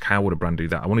even ask how would a brand do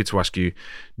that, I wanted to ask you,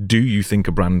 do you think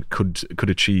a brand could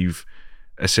achieve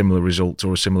a similar result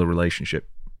or a similar relationship?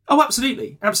 Oh,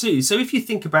 absolutely. Absolutely. So if you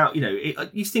think about,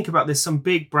 there's some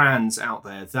big brands out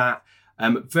there that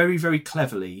very, very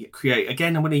cleverly create,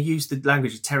 again, I'm going to use the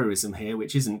language of terrorism here,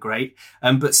 which isn't great,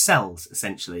 but cells,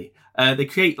 essentially. They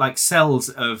create like cells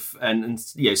of and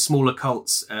smaller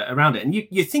cults around it. And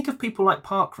you think of people like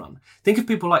Parkrun, think of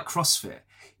people like CrossFit.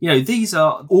 These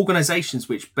are organizations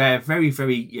which bear very,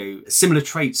 very similar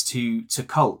traits to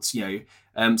cults.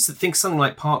 So think something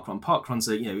like Parkrun. Parkrun's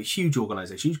a huge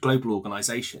organization, huge global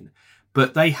organization,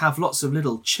 but they have lots of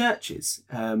little churches.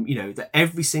 That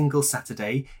every single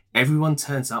Saturday everyone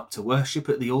turns up to worship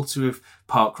at the altar of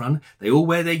Parkrun. They all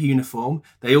wear their uniform.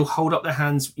 They all hold up their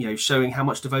hands, showing how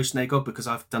much devotion they got, because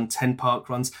I've done 10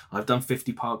 parkruns, I've done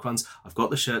 50 parkruns, I've got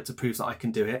the shirt to prove that I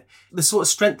can do it. The sort of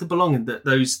strength of belonging that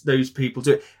those people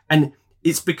do. And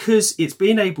it's because it's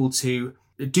being able to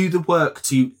do the work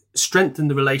to strengthen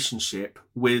the relationship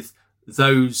with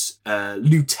those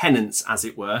lieutenants, as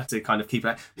it were, to kind of keep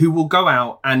it, who will go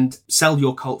out and sell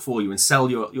your cult for you and sell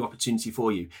your opportunity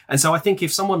for you. And so I think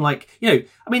if someone like,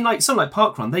 someone like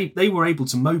Parkrun, they were able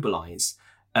to mobilize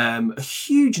a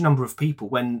huge number of people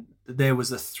when there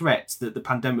was a threat that the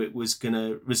pandemic was going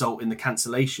to result in the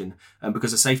cancellation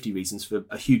because of safety reasons for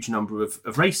a huge number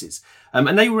of races.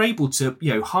 And they were able to,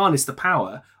 harness the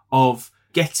power of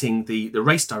getting the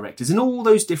race directors in all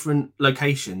those different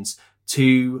locations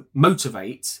to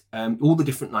motivate all the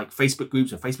different like Facebook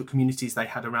groups and Facebook communities they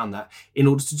had around that in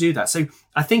order to do that. So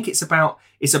I think it's about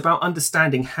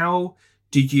understanding how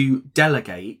do you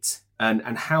delegate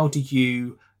and how do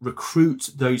you recruit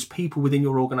those people within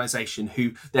your organization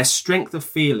who their strength of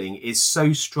feeling is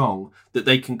so strong that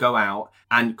they can go out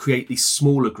and create these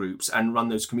smaller groups and run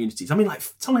those communities. I mean, like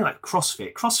something like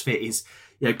CrossFit. CrossFit is,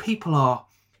 people are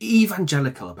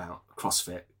evangelical about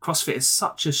CrossFit. CrossFit is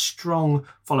such a strong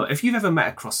follower. If you've ever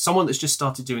met someone that's just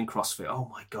started doing CrossFit, oh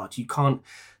my God,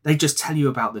 they just tell you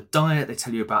about the diet, they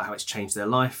tell you about how it's changed their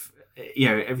life,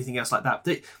 everything else like that.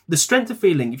 The strength of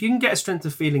feeling, if you can get a strength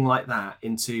of feeling like that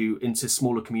into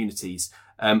smaller communities,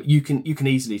 you can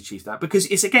easily achieve that, because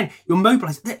it's, again, you're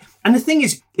mobilized. And the thing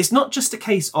is, it's not just a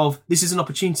case of this is an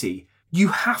opportunity. You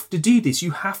have to do this.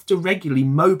 You have to regularly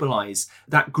mobilize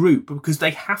that group because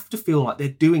they have to feel like they're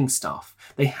doing stuff.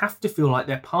 They have to feel like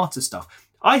they're part of stuff.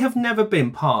 I have never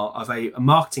been part of a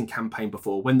marketing campaign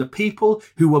before when the people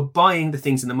who were buying the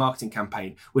things in the marketing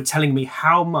campaign were telling me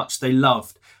how much they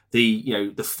loved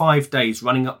the 5 days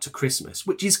running up to Christmas,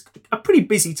 which is a pretty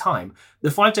busy time.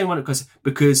 The 5 day run up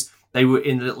because they were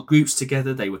in little groups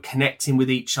together. They were connecting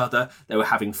with each other. They were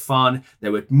having fun. They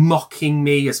were mocking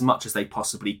me as much as they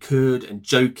possibly could and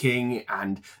joking.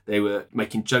 And they were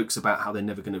making jokes about how they're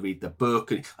never going to read the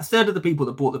book. And a third of the people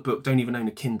that bought the book don't even own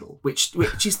a Kindle, which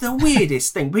is the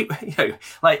weirdest thing. But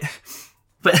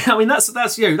I mean,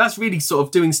 that's really sort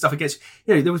of doing stuff against,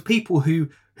 there was people who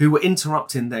were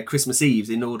interrupting their Christmas Eves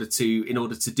in order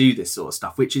to do this sort of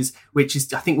stuff, which is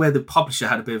I think where the publisher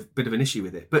had a bit of an issue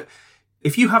with it. But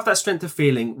if you have that strength of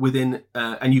feeling within,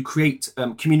 and you create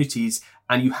communities,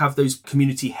 and you have those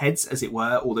community heads, as it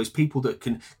were, or those people that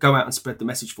can go out and spread the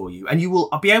message for you, and you will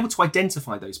be able to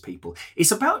identify those people.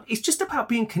 It's just about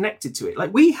being connected to it.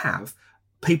 Like, we have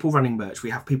people running merch,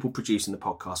 we have people producing the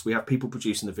podcast, we have people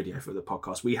producing the video for the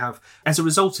podcast. We have, as a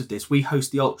result of this, we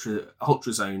host the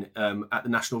Ultra Zone at the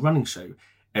National Running Show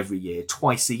every year,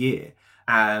 twice a year.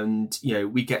 And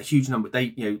we get a huge number. They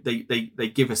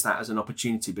give us that as an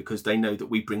opportunity because they know that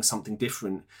we bring something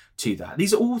different to that.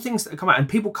 These are all things that come out, and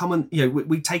people come and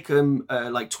we take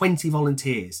like 20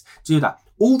 volunteers to do that.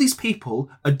 All these people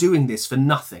are doing this for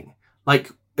nothing.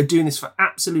 Are doing this for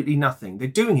absolutely nothing. They're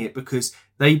doing it because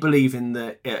they believe in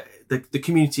the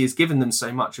community has given them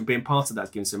so much, and being part of that has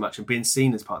given so much, and being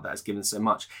seen as part of that has given so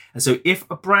much. And so, if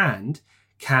a brand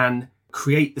can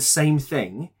create the same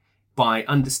thing by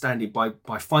understanding, by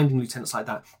finding lieutenants like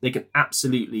that, they can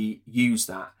absolutely use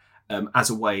that as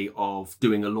a way of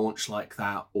doing a launch like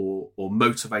that, or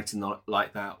motivating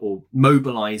like that, or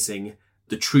mobilizing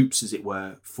the troops, as it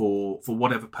were, for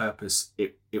whatever purpose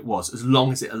it was, as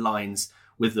long as it aligns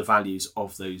with the values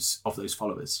of those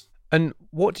followers. And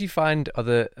what do you find are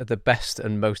the best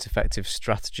and most effective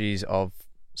strategies of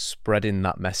spreading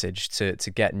that message to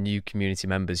get new community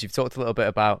members? You've talked a little bit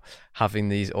about having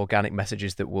these organic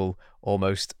messages that will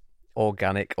almost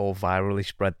organic or virally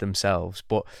spread themselves,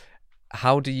 but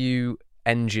how do you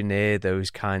engineer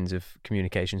those kinds of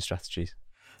communication strategies?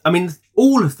 I mean,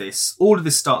 all of this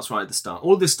starts right at the start.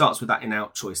 All of this starts with that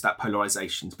in-out choice, that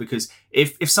polarizations, because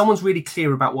if someone's really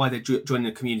clear about why they're joining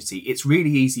the community, it's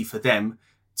really easy for them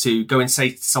to go and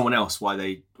say to someone else why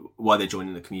they're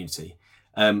joining the community.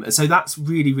 And so that's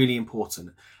really, really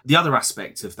important. The other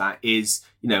aspect of that is,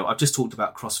 I've just talked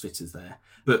about CrossFitters there,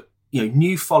 but,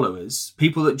 new followers,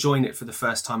 people that join it for the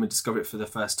first time and discover it for the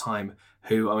first time,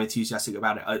 who are enthusiastic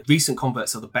about it. Recent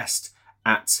converts are the best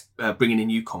at bringing in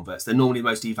new converts. They're normally the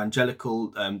most evangelical.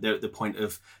 They're at the point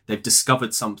of they've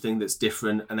discovered something that's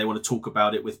different and they want to talk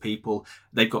about it with people.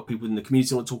 They've got people in the community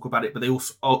who want to talk about it, but they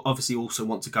also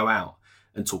want to go out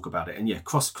and talk about it. And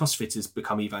CrossFitters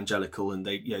become evangelical, and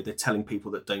they're telling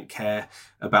people that don't care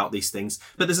about these things.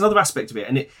 But there's another aspect of it,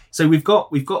 and so we've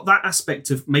got that aspect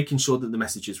of making sure that the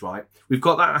message is right. We've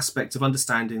got that aspect of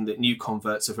understanding that new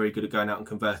converts are very good at going out and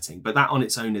converting, but that on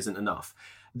its own isn't enough.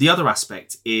 The other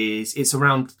aspect is it's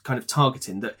around kind of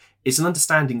targeting, that it's an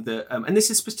understanding that, and this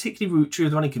is particularly true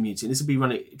of the running community, and this would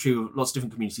be true of lots of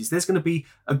different communities. There's going to be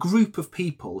a group of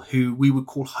people who we would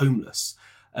call homeless.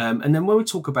 And then when we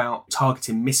talk about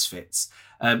targeting misfits,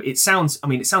 it sounds a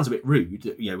bit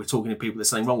rude. We're talking to people, there's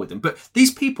something wrong with them, but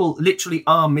these people literally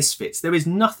are misfits. There is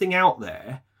nothing out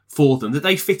there for them that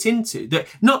they fit into, that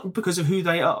not because of who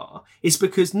they are, it's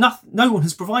because no one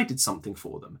has provided something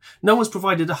for them. No one's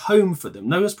provided a home for them.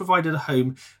 No one's provided a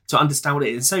home to understand what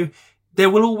it is. And so there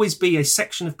will always be a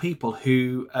section of people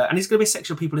who, and it's going to be a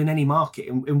section of people in any market,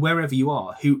 in wherever you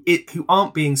are, who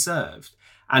aren't being served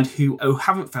and who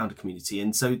haven't found a community.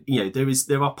 And so,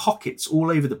 there are pockets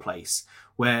all over the place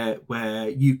where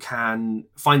you can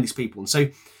find these people. And so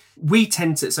we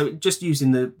tend to, so just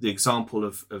using the example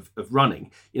of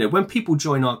running, when people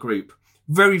join our group,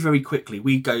 very, very quickly,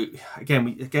 we go, again,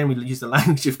 we use the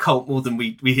language of cult more than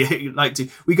we like to.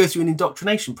 We go through an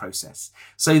indoctrination process.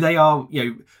 So they are,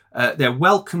 they're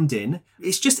welcomed in.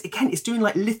 It's just, again, it's doing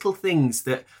like little things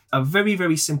that are very,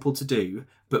 very simple to do,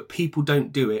 but people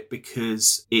don't do it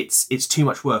because it's too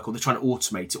much work, or they're trying to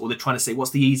automate it, or they're trying to say,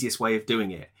 what's the easiest way of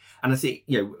doing it? And I think,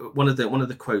 one of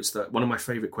the quotes one of my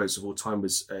favorite quotes of all time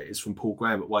is from Paul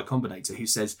Graham at Y Combinator, who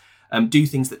says, do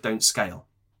things that don't scale.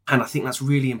 And I think that's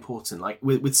really important. Like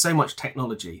with so much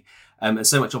technology and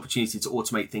so much opportunity to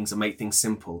automate things and make things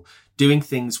simple, doing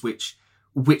things which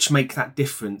make that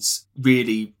difference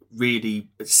really, really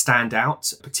stand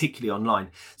out, particularly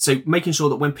online. So making sure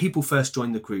that when people first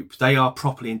join the group, they are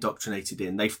properly indoctrinated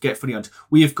in. They get fully under.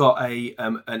 We have got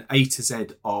an A to Z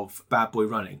of Bad Boy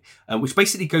Running, which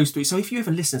basically goes through. So if you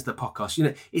ever listen to the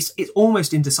podcast, it's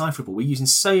almost indecipherable. We're using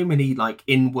so many like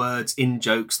in words, in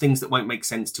jokes, things that won't make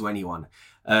sense to anyone.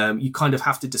 You kind of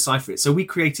have to decipher it. So we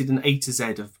created an A to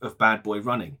Z of Bad Boy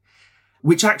Running,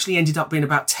 which actually ended up being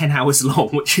about 10 hours long,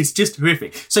 which is just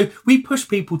horrific. So we push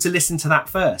people to listen to that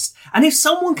first. And if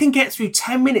someone can get through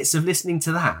 10 minutes of listening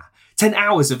to that, 10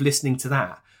 hours of listening to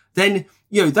that, then,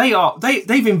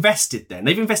 they've invested then.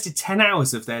 They've invested 10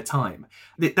 hours of their time.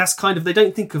 That's kind of, they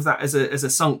don't think of that as a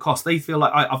sunk cost. They feel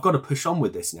like, I've got to push on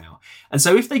with this now. And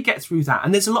so if they get through that,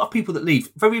 and there's a lot of people that leave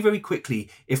very, very quickly.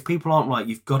 If people aren't right,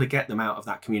 you've got to get them out of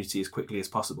that community as quickly as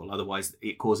possible. Otherwise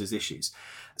it causes issues.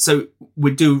 So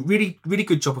we do really, really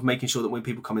good job of making sure that when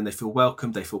people come in, they feel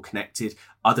welcomed, they feel connected,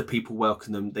 other people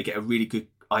welcome them, they get a really good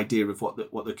idea of what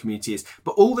the community is.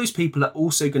 But all those people are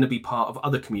also going to be part of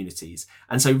other communities.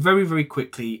 And so very, very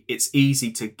quickly, it's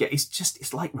easy to get,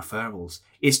 it's like referrals.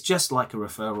 It's just like a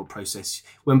referral process.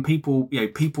 When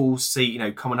people see,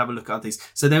 come and have a look at these.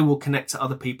 So they will connect to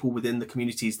other people within the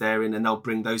communities they're in, and they'll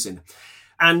bring those in.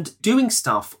 And doing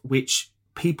stuff which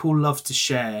people love to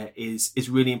share is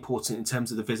really important in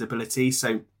terms of the visibility.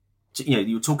 So,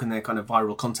 you were talking there kind of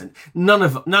viral content. None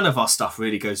of our stuff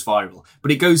really goes viral,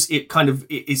 but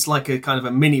it's like a kind of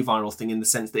a mini viral thing in the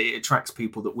sense that it attracts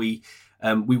people that we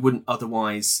wouldn't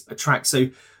otherwise attract.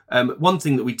 So one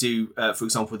thing that we do, for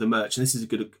example, with the merch, and this is a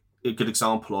good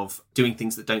example of doing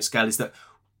things that don't scale, is that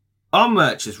our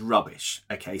merch is rubbish.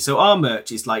 Okay, so our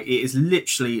merch is like, it is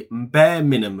literally bare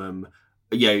minimum.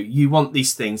 You want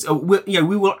these things. We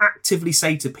will actively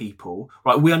say to people,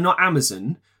 right, we are not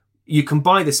Amazon. You can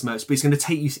buy this merch, but it's going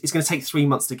to take 3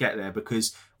 months to get there,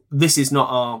 because this isn't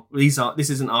our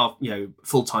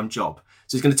full-time job.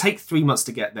 So it's going to take 3 months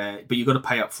to get there, but you've got to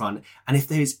pay up front. And if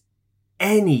there's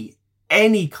any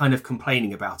kind of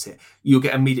complaining about it, you'll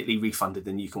get immediately refunded,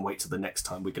 and you can wait till the next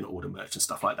time we're going to order merch and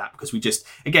stuff like that, because we just,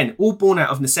 again, all born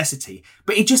out of necessity,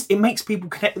 but it makes people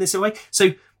connect with this away. So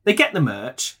they get the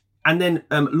merch. And then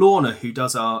Lorna, who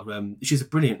does our, she's a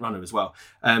brilliant runner as well,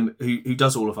 who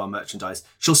does all of our merchandise,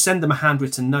 she'll send them a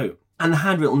handwritten note. And the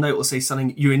handwritten note will say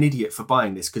something, you're an idiot for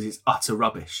buying this because it's utter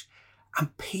rubbish.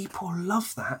 And people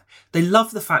love that. They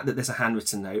love the fact that there's a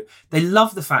handwritten note. They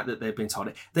love the fact that they've been told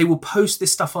it. They will post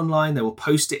this stuff online. They will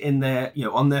post it in their,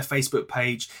 on their Facebook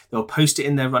page. They'll post it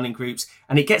in their running groups,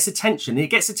 and it gets attention. It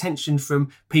gets attention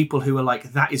from people who are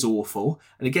like, that is awful.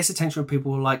 And it gets attention from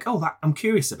people who are like, oh, I'm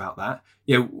curious about that.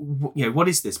 What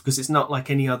is this? Because it's not like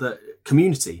any other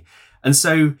community. And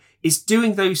so it's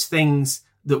doing those things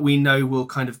that we know will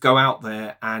kind of go out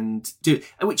there and do,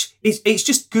 which is, it's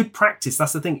just good practice.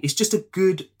 That's the thing. It's just a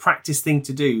good practice thing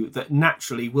to do that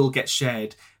naturally will get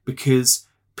shared because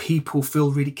people feel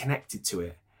really connected to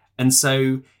it. And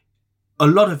so a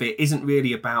lot of it isn't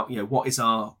really about, what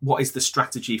is the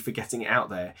strategy for getting it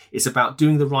out there? It's about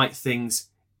doing the right things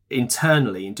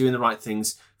internally and doing the right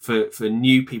things for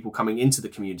new people coming into the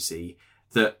community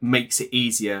that makes it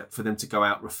easier for them to go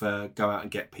out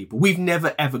and get people. We've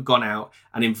never, ever gone out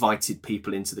and invited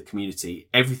people into the community.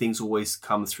 Everything's always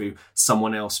come through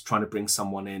someone else trying to bring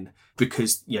someone in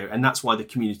because, and that's why the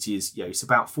community is, it's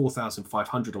about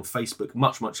 4,500 on Facebook,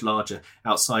 much, much larger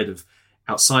outside of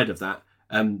that.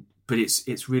 But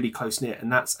it's really close knit,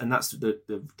 and that's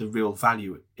the real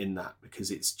value in that,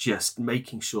 because it's just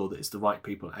making sure that it's the right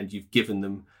people and you've given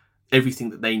them everything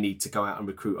that they need to go out and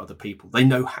recruit other people. They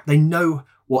know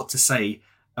what to say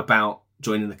about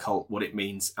joining the cult, what it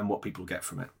means, and what people get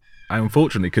from it.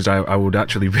 Unfortunately, because I would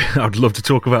actually, I'd love to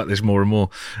talk about this more and more,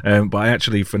 but I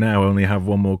actually, for now, only have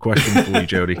one more question for you,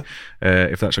 Jody,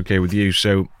 if that's okay with you.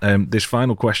 So this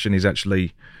final question is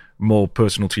actually more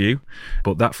personal to you,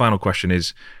 but that final question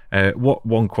is, what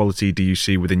one quality do you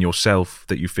see within yourself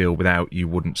that you feel without you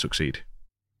wouldn't succeed?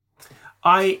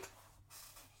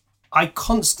 I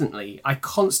constantly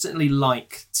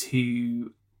like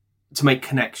to make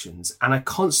connections, and I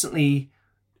constantly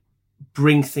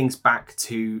bring things back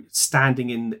to standing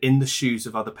in the shoes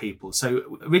of other people.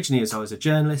 So originally, as I was a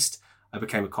journalist, I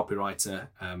became a copywriter,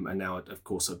 and now, of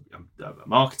course, I'm a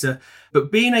marketer.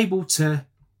 But being able to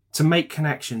make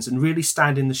connections and really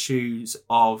stand in the shoes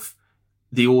of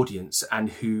the audience and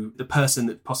who the person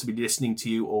that's possibly listening to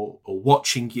you or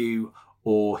watching you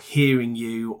or hearing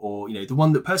you, or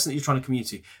the person that you're trying to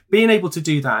communicate, being able to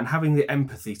do that and having the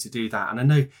empathy to do that. And I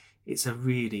know it's a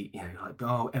really,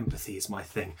 empathy is my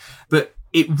thing, but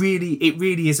it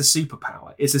really is a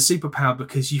superpower. It's a superpower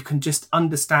because you can just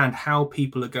understand how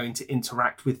people are going to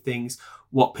interact with things,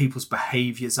 what people's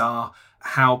behaviors are,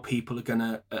 how people are going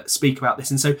to speak about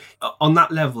this. And so on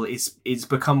that level, it's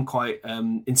become quite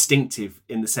instinctive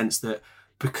in the sense that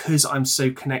because I'm so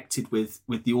connected with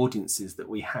the audiences that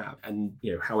we have, and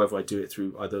however I do it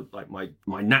through either like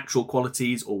my natural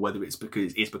qualities, or whether it's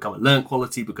because it's become a learned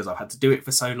quality because I've had to do it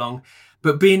for so long,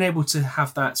 but being able to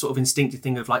have that sort of instinctive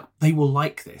thing of like, they will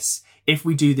like this. If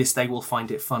we do this, they will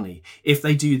find it funny. If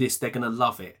they do this, they're going to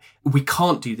love it. We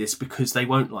can't do this because they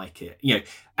won't like it.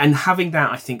 And having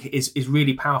that, I think, is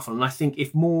really powerful. And I think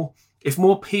if more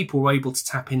people were able to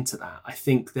tap into that, I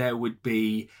think there would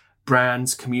be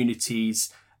brands,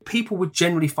 communities, people would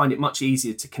generally find it much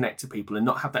easier to connect to people and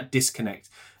not have that disconnect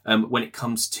when it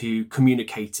comes to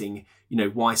communicating,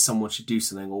 why someone should do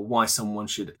something or why someone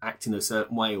should act in a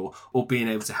certain way or being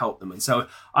able to help them. And so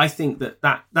I think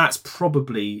that's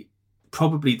probably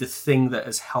the thing that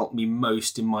has helped me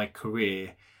most in my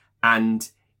career and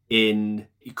in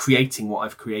creating what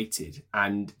I've created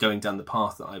and going down the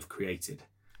path that I've created.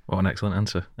 What an excellent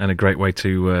answer, and a great way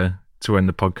to end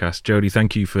the podcast. Jody,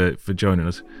 thank you for joining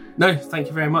us. No, thank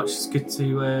you very much. It's good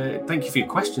to thank you for your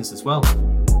questions as well.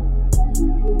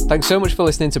 Thanks so much for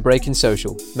listening to Breaking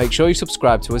Social. Make sure you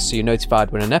subscribe to us so you're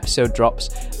notified when an episode drops,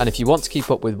 and if you want to keep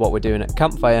up with what we're doing at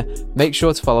Campfire, make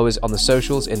sure to follow us on the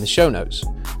socials in the show notes.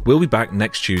 We'll be back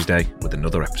next Tuesday with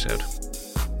another episode.